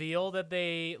juicy reveal that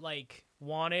they like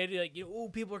wanted. Like, oh,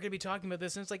 people are gonna be talking about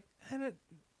this, and it's like,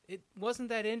 it wasn't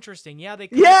that interesting. Yeah, they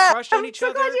crushed on I'm each so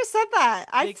other. glad you said that.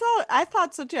 I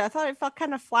thought so too. I thought it felt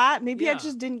kind of flat. Maybe I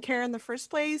just didn't care in the first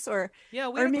place, or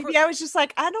maybe I was just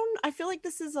like, I feel like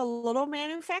this is a little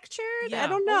manufactured. Yeah. I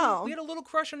don't know. We had a little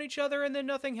crush on each other, and then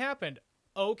nothing happened.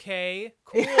 Okay,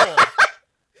 cool,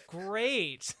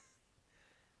 great.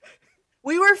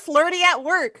 We were flirty at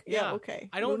work. Yeah, okay.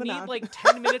 I don't Moving need on. like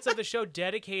 10 minutes of the show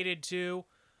dedicated to,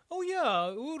 oh yeah,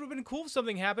 it would have been cool if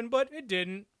something happened, but it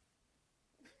didn't.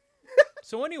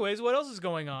 So anyways, what else is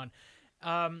going on?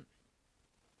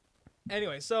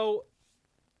 Anyway, so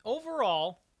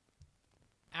overall,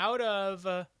 out of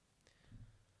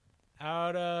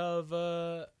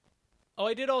oh,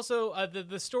 I did also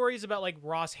the stories about like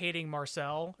Ross hating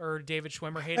Marcel or David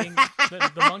Schwimmer hating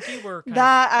the monkey were kind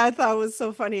that I thought was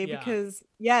so funny, Yeah. because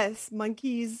yes,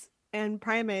 monkeys and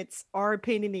primates are a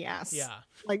pain in the ass. Yeah.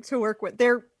 Like to work with.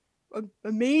 They're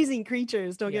amazing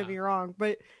creatures, don't Yeah. get me wrong,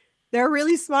 but they're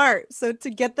really smart. So to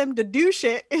get them to do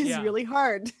shit is Yeah. really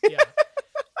hard.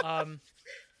 yeah.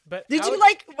 But Did you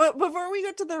like before we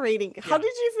go to the rating? How Yeah.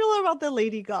 did you feel about the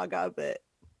Lady Gaga bit?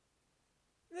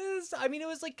 I mean, it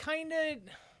was like kind of.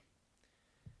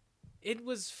 It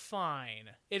was fine.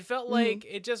 It felt Mhm. like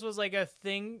it just was like a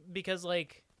thing because,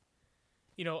 like,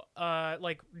 you know,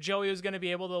 like Joey was gonna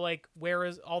be able to like wear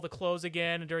all the clothes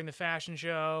again during the fashion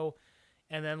show,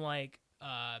 and then like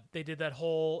they did that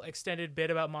whole extended bit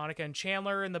about Monica and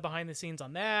Chandler and the behind the scenes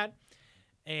on that,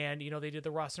 and you know they did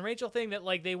the Ross and Rachel thing that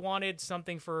like they wanted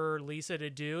something for Lisa to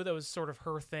do that was sort of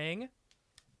her thing.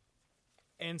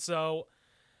 And so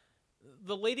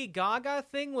the Lady Gaga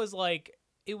thing was like,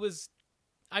 it was,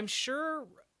 I'm sure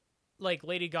like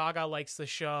Lady Gaga likes the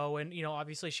show, and you know,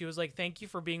 obviously she was like, thank you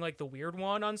for being like the weird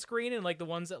one on screen, and like the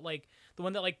one that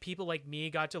like people like me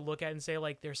got to look at and say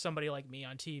like there's somebody like me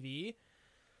on TV.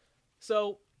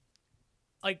 So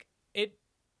like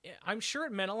I'm sure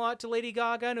it meant a lot to Lady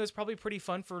Gaga, and it was probably pretty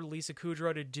fun for Lisa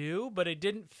Kudrow to do, but it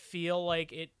didn't feel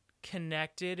like it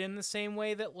connected in the same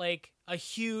way that like a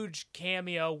huge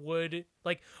cameo would.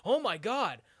 Like, oh my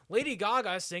god, Lady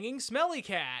Gaga singing Smelly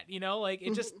Cat, you know, like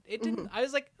it just, it didn't, I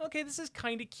was like, okay, this is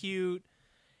kind of cute.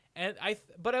 And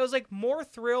but I was like more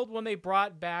thrilled when they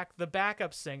brought back the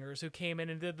backup singers who came in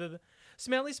and did the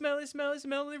smelly, smelly, smelly,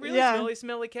 smelly, really smelly,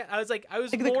 smelly cat. I was like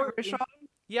more,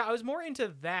 yeah, I was more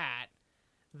into that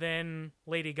than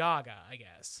Lady Gaga, I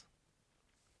guess.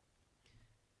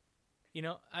 You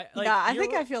know, I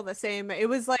think I feel the same. It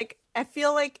was like, I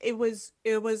feel like it was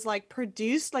like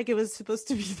produced like it was supposed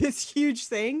to be this huge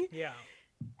thing. Yeah.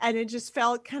 And it just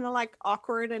felt kind of like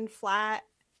awkward and flat.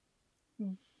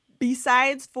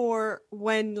 Besides for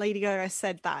when Lady Gaga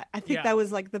said that. I think that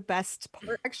was like the best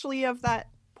part actually of that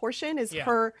portion is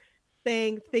her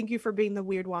saying thank you for being the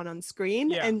weird one on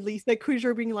screen, and Lisa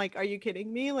Kudrow being like, are you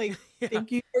kidding me? Like,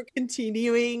 thank you for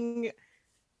continuing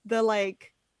the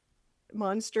like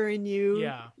monster in you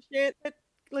shit that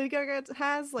Lady Gaga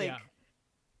has. Like,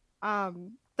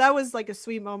 that was like a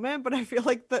sweet moment, but I feel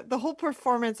like the whole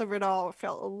performance of it all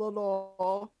felt a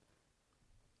little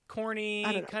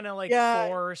corny, kind of like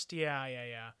forced. Yeah.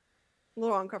 A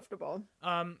little uncomfortable.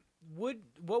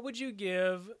 What would you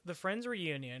give the Friends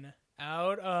reunion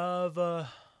out of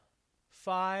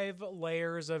 5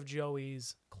 layers of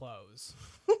Joey's clothes?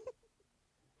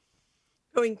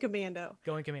 Going commando.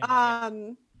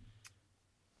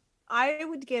 I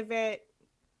would give it,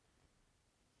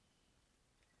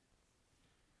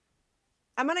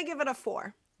 I'm going to give it a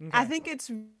 4. Okay. I think it's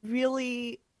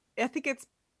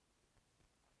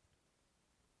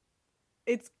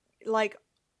like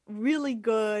really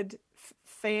good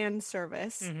fan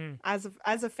service as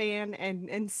a fan,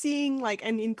 and seeing like,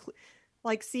 and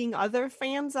like seeing other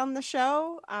fans on the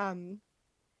show, and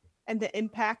the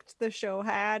impact the show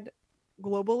had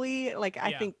globally. Like,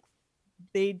 I think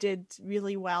they did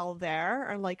really well there,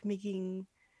 or like making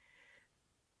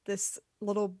this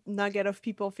little nugget of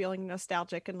people feeling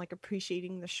nostalgic and like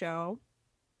appreciating the show.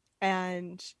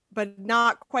 But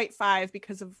not quite 5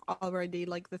 because of already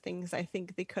like the things I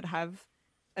think they could have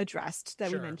addressed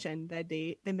that we mentioned, that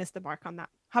they missed the mark on that.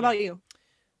 How about you?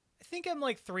 I think I'm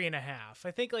like 3.5.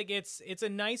 I think like it's a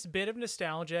nice bit of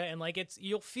nostalgia, and like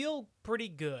you'll feel pretty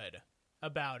good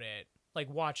about it, like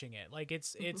watching it. Like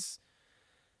it's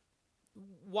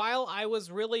while I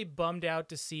was really bummed out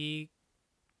to see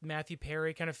Matthew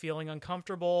Perry kind of feeling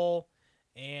uncomfortable,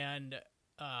 and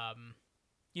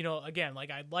you know, again,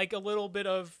 like I'd like a little bit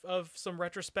of some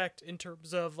retrospect in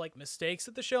terms of like mistakes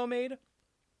that the show made,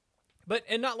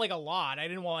 and not like a lot. I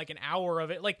didn't want like an hour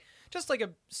of it, like just like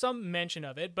some mention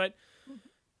of it. But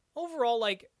overall,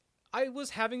 like I was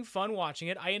having fun watching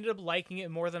it. I ended up liking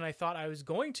it more than I thought I was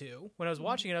going to when I was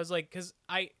watching it. I was like, because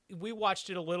we watched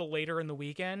it a little later in the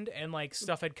weekend, and like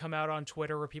stuff had come out on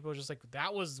Twitter where people were just like,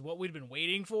 that was what we'd been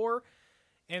waiting for.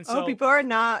 And so people are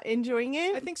not enjoying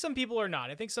it? I think some people are not.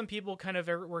 I think some people kind of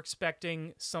were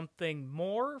expecting something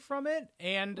more from it.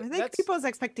 And I think people's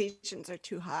expectations are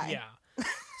too high. Yeah.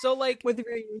 So like with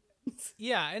reunions.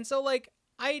 Yeah, and so like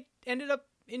I ended up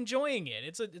enjoying it.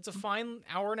 It's a fine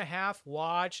hour and a half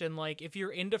watch, and like if you're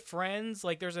into Friends,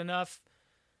 like there's enough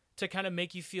to kind of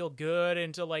make you feel good,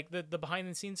 and to like the behind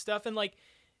the scenes stuff. And like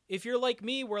if you're like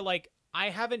me, where like I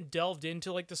haven't delved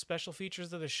into like the special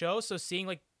features of the show, so seeing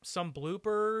like some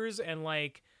bloopers and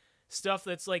like stuff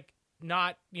that's like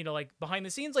not, you know, like behind the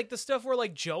scenes, like the stuff where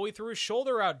like Joey threw his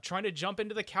shoulder out trying to jump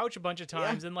into the couch a bunch of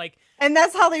times, and like, and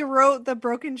that's how they wrote the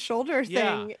broken shoulder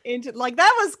thing into, like,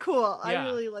 that was cool. I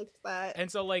really liked that. And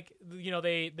so like, you know,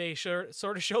 they sort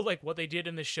of show like what they did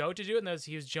in the show to do it, and that was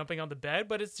he was jumping on the bed,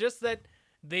 but it's just that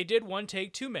they did one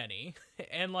take too many,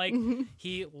 and like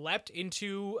he leapt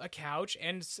into a couch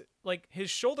and like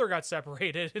his shoulder got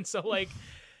separated, and so like,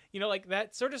 you know, like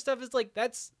that sort of stuff is like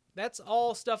that's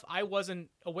all stuff I wasn't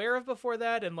aware of before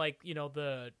that. And like, you know,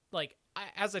 the like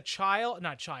as a child,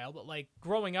 not child, but like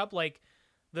growing up, like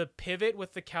the pivot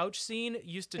with the couch scene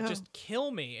used to just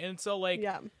kill me. And so like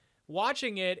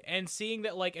watching it and seeing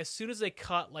that like as soon as they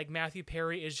cut, like Matthew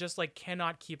Perry is just like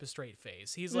cannot keep a straight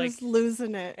face. He's like just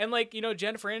losing it. And like, you know,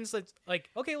 Jennifer Aniston's like,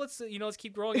 okay, let's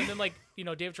keep growing. And then like, you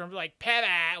know, David Trump like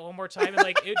pivot one more time, and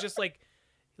like it just like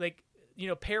you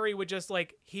know, Perry would just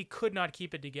like, he could not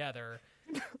keep it together.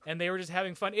 and they were just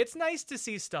having fun. It's nice to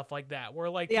see stuff like that where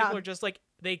like Yeah. people are just like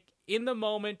they in the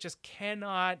moment just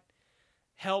cannot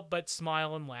help but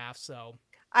smile and laugh. So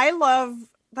I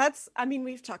mean,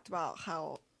 we've talked about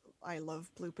how I love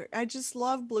bloopers. I just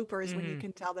love bloopers when you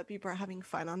can tell that people are having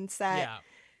fun on set. yeah,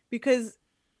 Because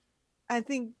I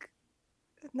think,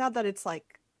 not that it's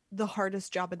like the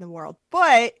hardest job in the world,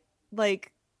 but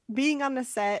like being on a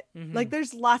set, like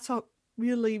there's lots of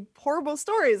really horrible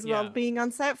stories Yeah. about being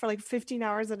on set for like 15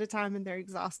 hours at a time and they're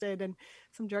exhausted, and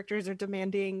some directors are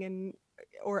demanding, and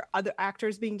or other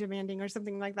actors being demanding or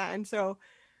something like that. And so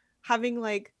having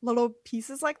like little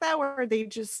pieces like that where they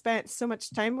just spent so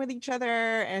much time with each other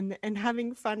and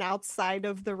having fun outside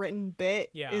of the written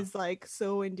bit Yeah. is like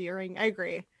so endearing. I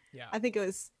agree. yeah, I think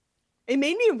it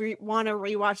made me want to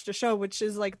rewatch the show, which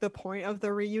is like the point of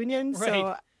the reunion. Right.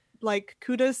 So like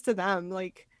kudos to them.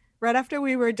 Like right after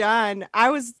we were done,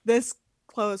 I was this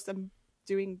close. I'm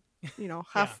doing,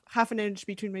 half an inch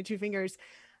between my two fingers,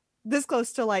 this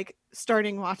close to like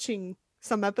starting watching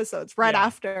some episodes right Yeah.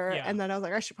 after. Yeah. And then I was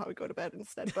like, I should probably go to bed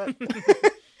instead. But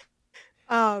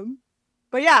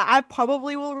but yeah, I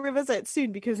probably will revisit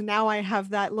soon because now I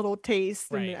have that little taste,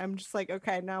 Right. and I'm just like,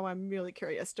 okay, now I'm really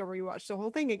curious to rewatch the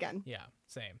whole thing again. yeah,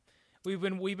 same. We've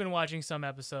been watching some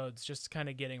episodes, just kind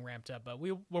of getting ramped up, but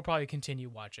we'll probably continue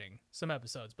watching some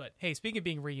episodes. But hey, speaking of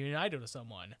being reunited with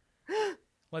someone,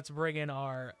 let's bring in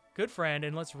our good friend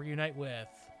and let's reunite with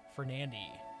Fernandy.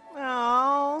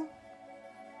 Oh,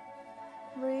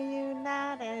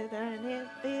 reunited and it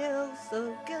feels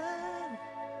so good.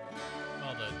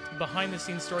 Well, the behind the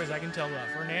scenes stories I can tell about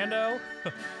Fernando.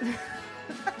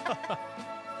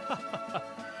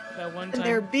 That one Can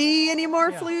there time, be any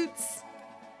more Yeah. flutes?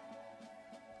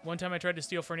 one time I tried to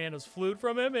steal Fernando's flute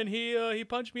from him, and he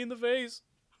punched me in the face.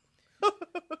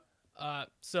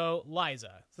 So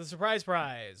Liza, the surprise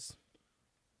prize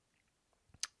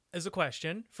is a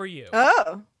question for you.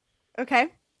 Oh, okay.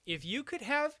 If you could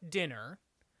have dinner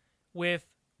with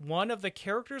one of the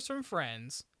characters from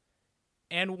Friends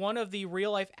and one of the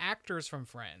real life actors from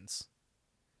Friends,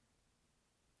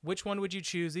 which one would you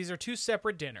choose? These are two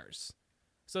separate dinners.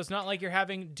 So it's not like you're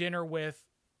having dinner with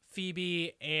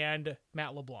Phoebe and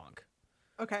Matt LeBlanc.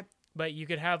 Okay. But you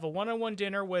could have a one-on-one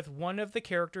dinner with one of the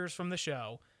characters from the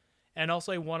show and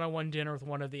also a one-on-one dinner with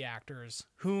one of the actors.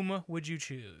 Whom would you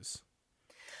choose?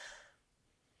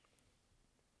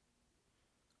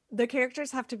 The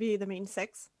characters have to be the main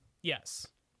six. Yes,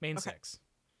 main Okay. six.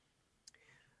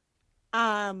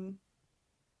 I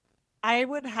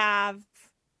would have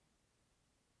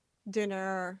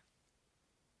dinner.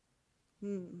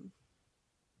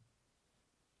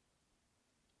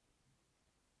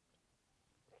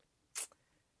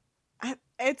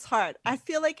 It's hard. I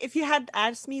feel like if you had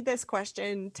asked me this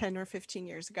question 10 or 15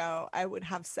 years ago, I would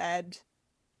have said,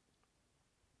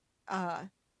 I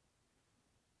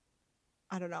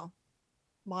don't know,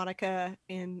 Monica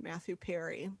and Matthew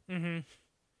Perry. Mm-hmm.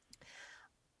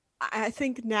 I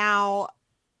think now,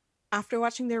 after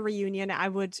watching their reunion, I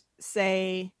would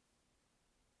say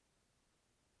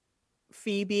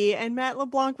Phoebe and Matt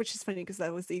LeBlanc, which is funny because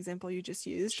that was the example you just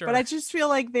used. Sure. But I just feel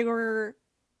like they were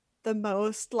the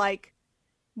most like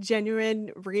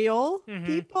genuine, real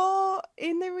people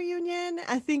in the reunion.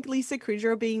 I think Lisa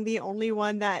Kudrow being the only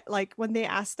one that, like, when they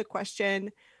asked the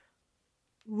question,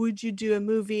 would you do a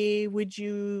movie? Would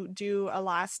you do a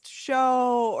last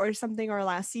show or something, or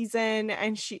last season?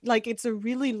 And she, like, it's a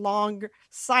really long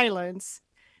silence.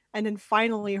 And then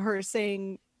finally her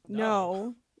saying,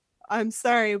 no, I'm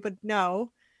sorry, but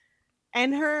no.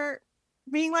 And her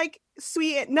being like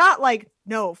sweet, not like,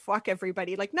 no, fuck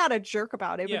everybody, like not a jerk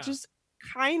about it, Yeah. but just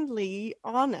kindly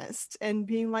honest and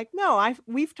being like, no,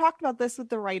 we've talked about this with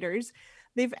the writers.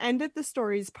 They've ended the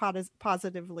stories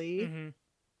positively. Mm-hmm.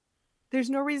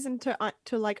 There's no reason to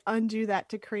like undo that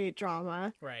to create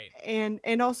drama. Right. And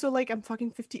also, like, I'm fucking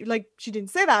 50, like, she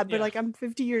didn't say that, but Yeah. like, I'm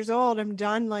 50 years old. I'm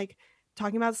done like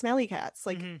talking about smelly cats.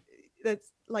 Like, Mhm.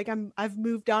 that's like, I've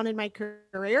moved on in my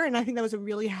career, and I think that was a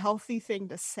really healthy thing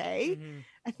to say. Mhm.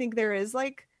 I think there is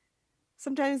like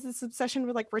sometimes this obsession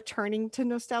with like returning to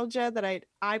nostalgia that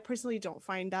I personally don't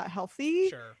find that healthy.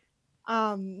 Sure.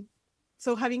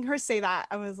 So having her say that,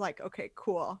 I was like, okay,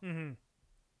 cool. Mm-hmm.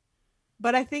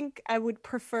 But I think I would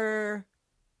prefer,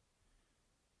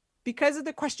 because of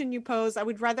the question you pose, I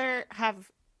would rather have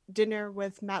dinner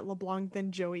with Matt LeBlanc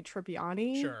than Joey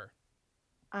Tribbiani. Sure.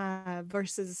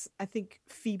 Versus, I think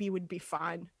Phoebe would be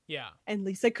fun. Yeah. And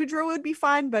Lisa Kudrow would be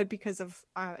fun, but because of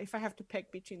if I have to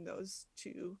pick between those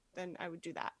two, then I would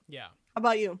do that. Yeah. How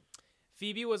about you?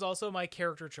 Phoebe was also my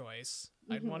character choice.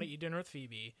 I'd want to eat dinner with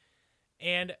Phoebe.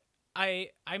 And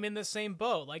I'm in the same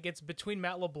boat. Like, it's between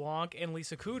Matt LeBlanc and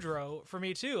Lisa Kudrow for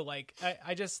me too. Like,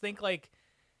 I just think like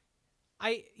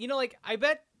I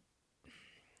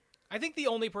think the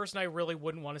only person I really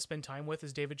wouldn't want to spend time with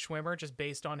is David Schwimmer, just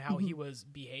based on how he was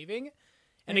behaving.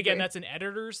 And again, that's an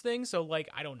editor's thing, so like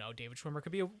I don't know. David Schwimmer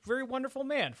could be a very wonderful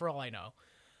man for all I know.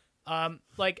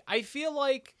 Like I feel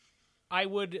like I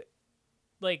would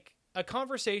like a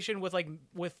conversation with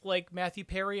Matthew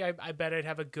Perry. I bet I'd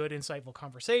have a good, insightful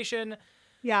conversation.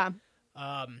 Yeah.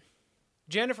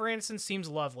 Jennifer Aniston seems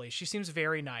lovely. She seems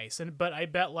very nice, but I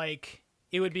bet like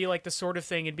it would be like the sort of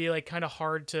thing. It'd be like kind of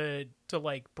hard to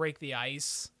like break the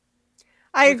ice.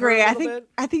 I agree. I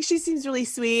think she seems really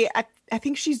sweet. I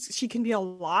think she can be a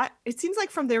lot. It seems like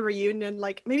from their reunion,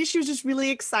 like maybe she was just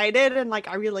really excited, and like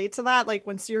I relate to that. Like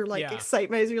once your like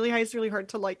excitement is really high, it's really hard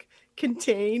to like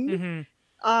contain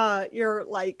your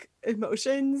like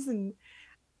emotions, and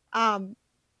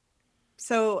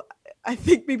so I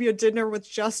think maybe a dinner with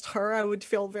just her, I would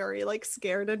feel very like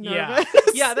scared and nervous.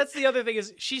 Yeah, that's the other thing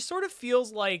is she sort of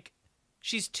feels like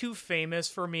she's too famous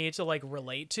for me to like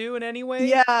relate to in any way.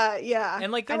 Yeah.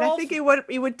 And like, I think it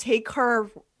would take her,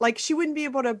 like she wouldn't be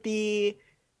able to be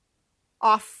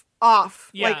off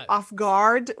like off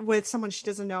guard with someone she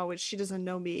doesn't know, which she doesn't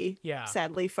know me. Yeah.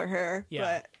 Sadly for her.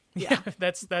 Yeah. But yeah.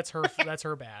 that's her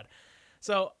bad.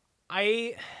 So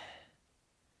I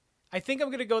think I'm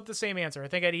going to go with the same answer. I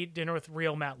think I'd eat dinner with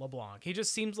real Matt LeBlanc. He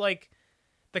just seems like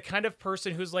the kind of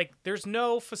person who's like, there's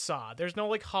no facade. There's no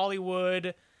like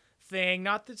Hollywood thing.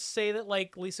 Not to say that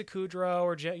like Lisa Kudrow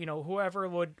or, whoever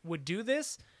would do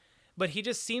this, but he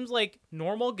just seems like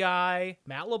normal guy,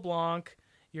 Matt LeBlanc.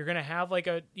 You're going to have like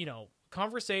a,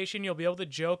 conversation. You'll be able to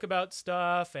joke about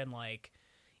stuff and like,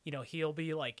 he'll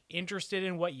be like interested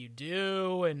in what you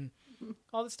do and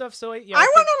all this stuff. So yeah, I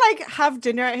want to like have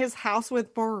dinner at his house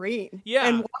with Maureen. Yeah,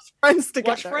 and watch Friends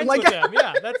together. Watch Friends with them.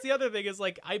 Yeah, that's the other thing is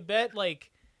like I bet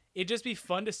like it'd just be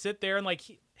fun to sit there and like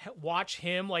watch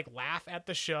him like laugh at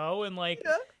the show and like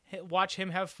watch him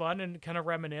have fun and kind of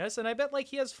reminisce. And I bet like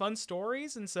he has fun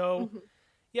stories. And so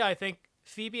yeah, I think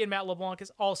Phoebe and Matt LeBlanc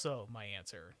is also my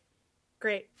answer.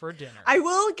 Great. For dinner. I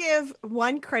will give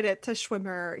one credit to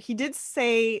Schwimmer. He did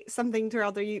say something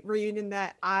throughout the reunion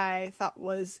that I thought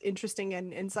was interesting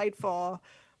and insightful,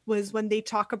 was when they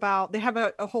talk about, they have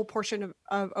a whole portion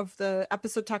of the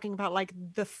episode talking about like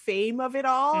the fame of it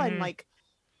all. And like,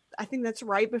 I think that's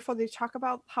right before they talk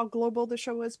about how global the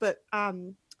show is, but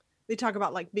they talk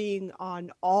about like being on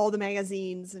all the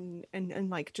magazines and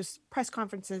like just press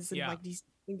conferences and like these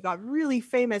things got really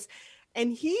famous.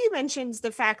 And he mentions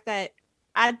the fact that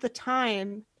at the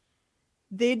time,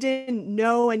 they didn't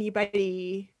know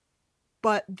anybody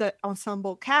but the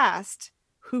ensemble cast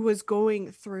who was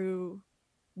going through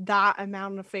that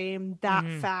amount of fame, that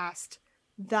fast,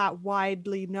 that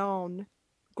widely known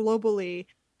globally,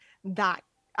 that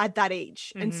at that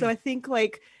age. And so I think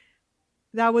like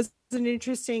that was an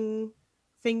interesting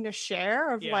thing to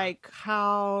share of like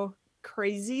how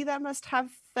crazy that must have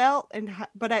felt, and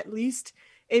but at least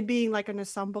it being like an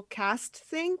ensemble cast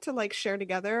thing to like share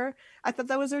together. I thought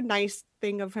that was a nice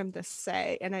thing of him to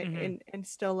say, and and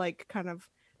still like kind of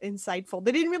insightful.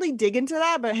 They didn't really dig into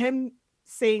that, but him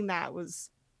saying that was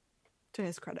to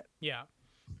his credit. Yeah.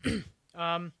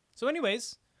 So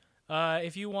anyways,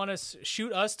 if you want to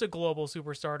shoot us to global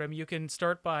superstardom, you can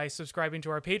start by subscribing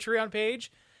to our Patreon page,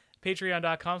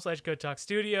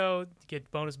 patreon.com/GoodTalkStudio.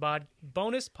 Get bonus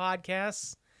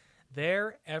podcasts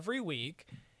there every week.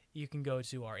 You can go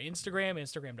to our Instagram,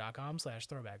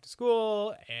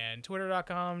 instagram.com/throwbacktoschool, and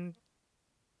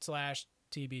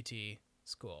twitter.com/TBT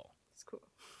school. That's cool.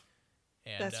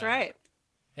 And, that's right.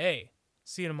 Hey,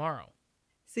 see you tomorrow.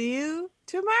 See you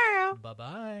tomorrow.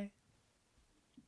 Bye-bye.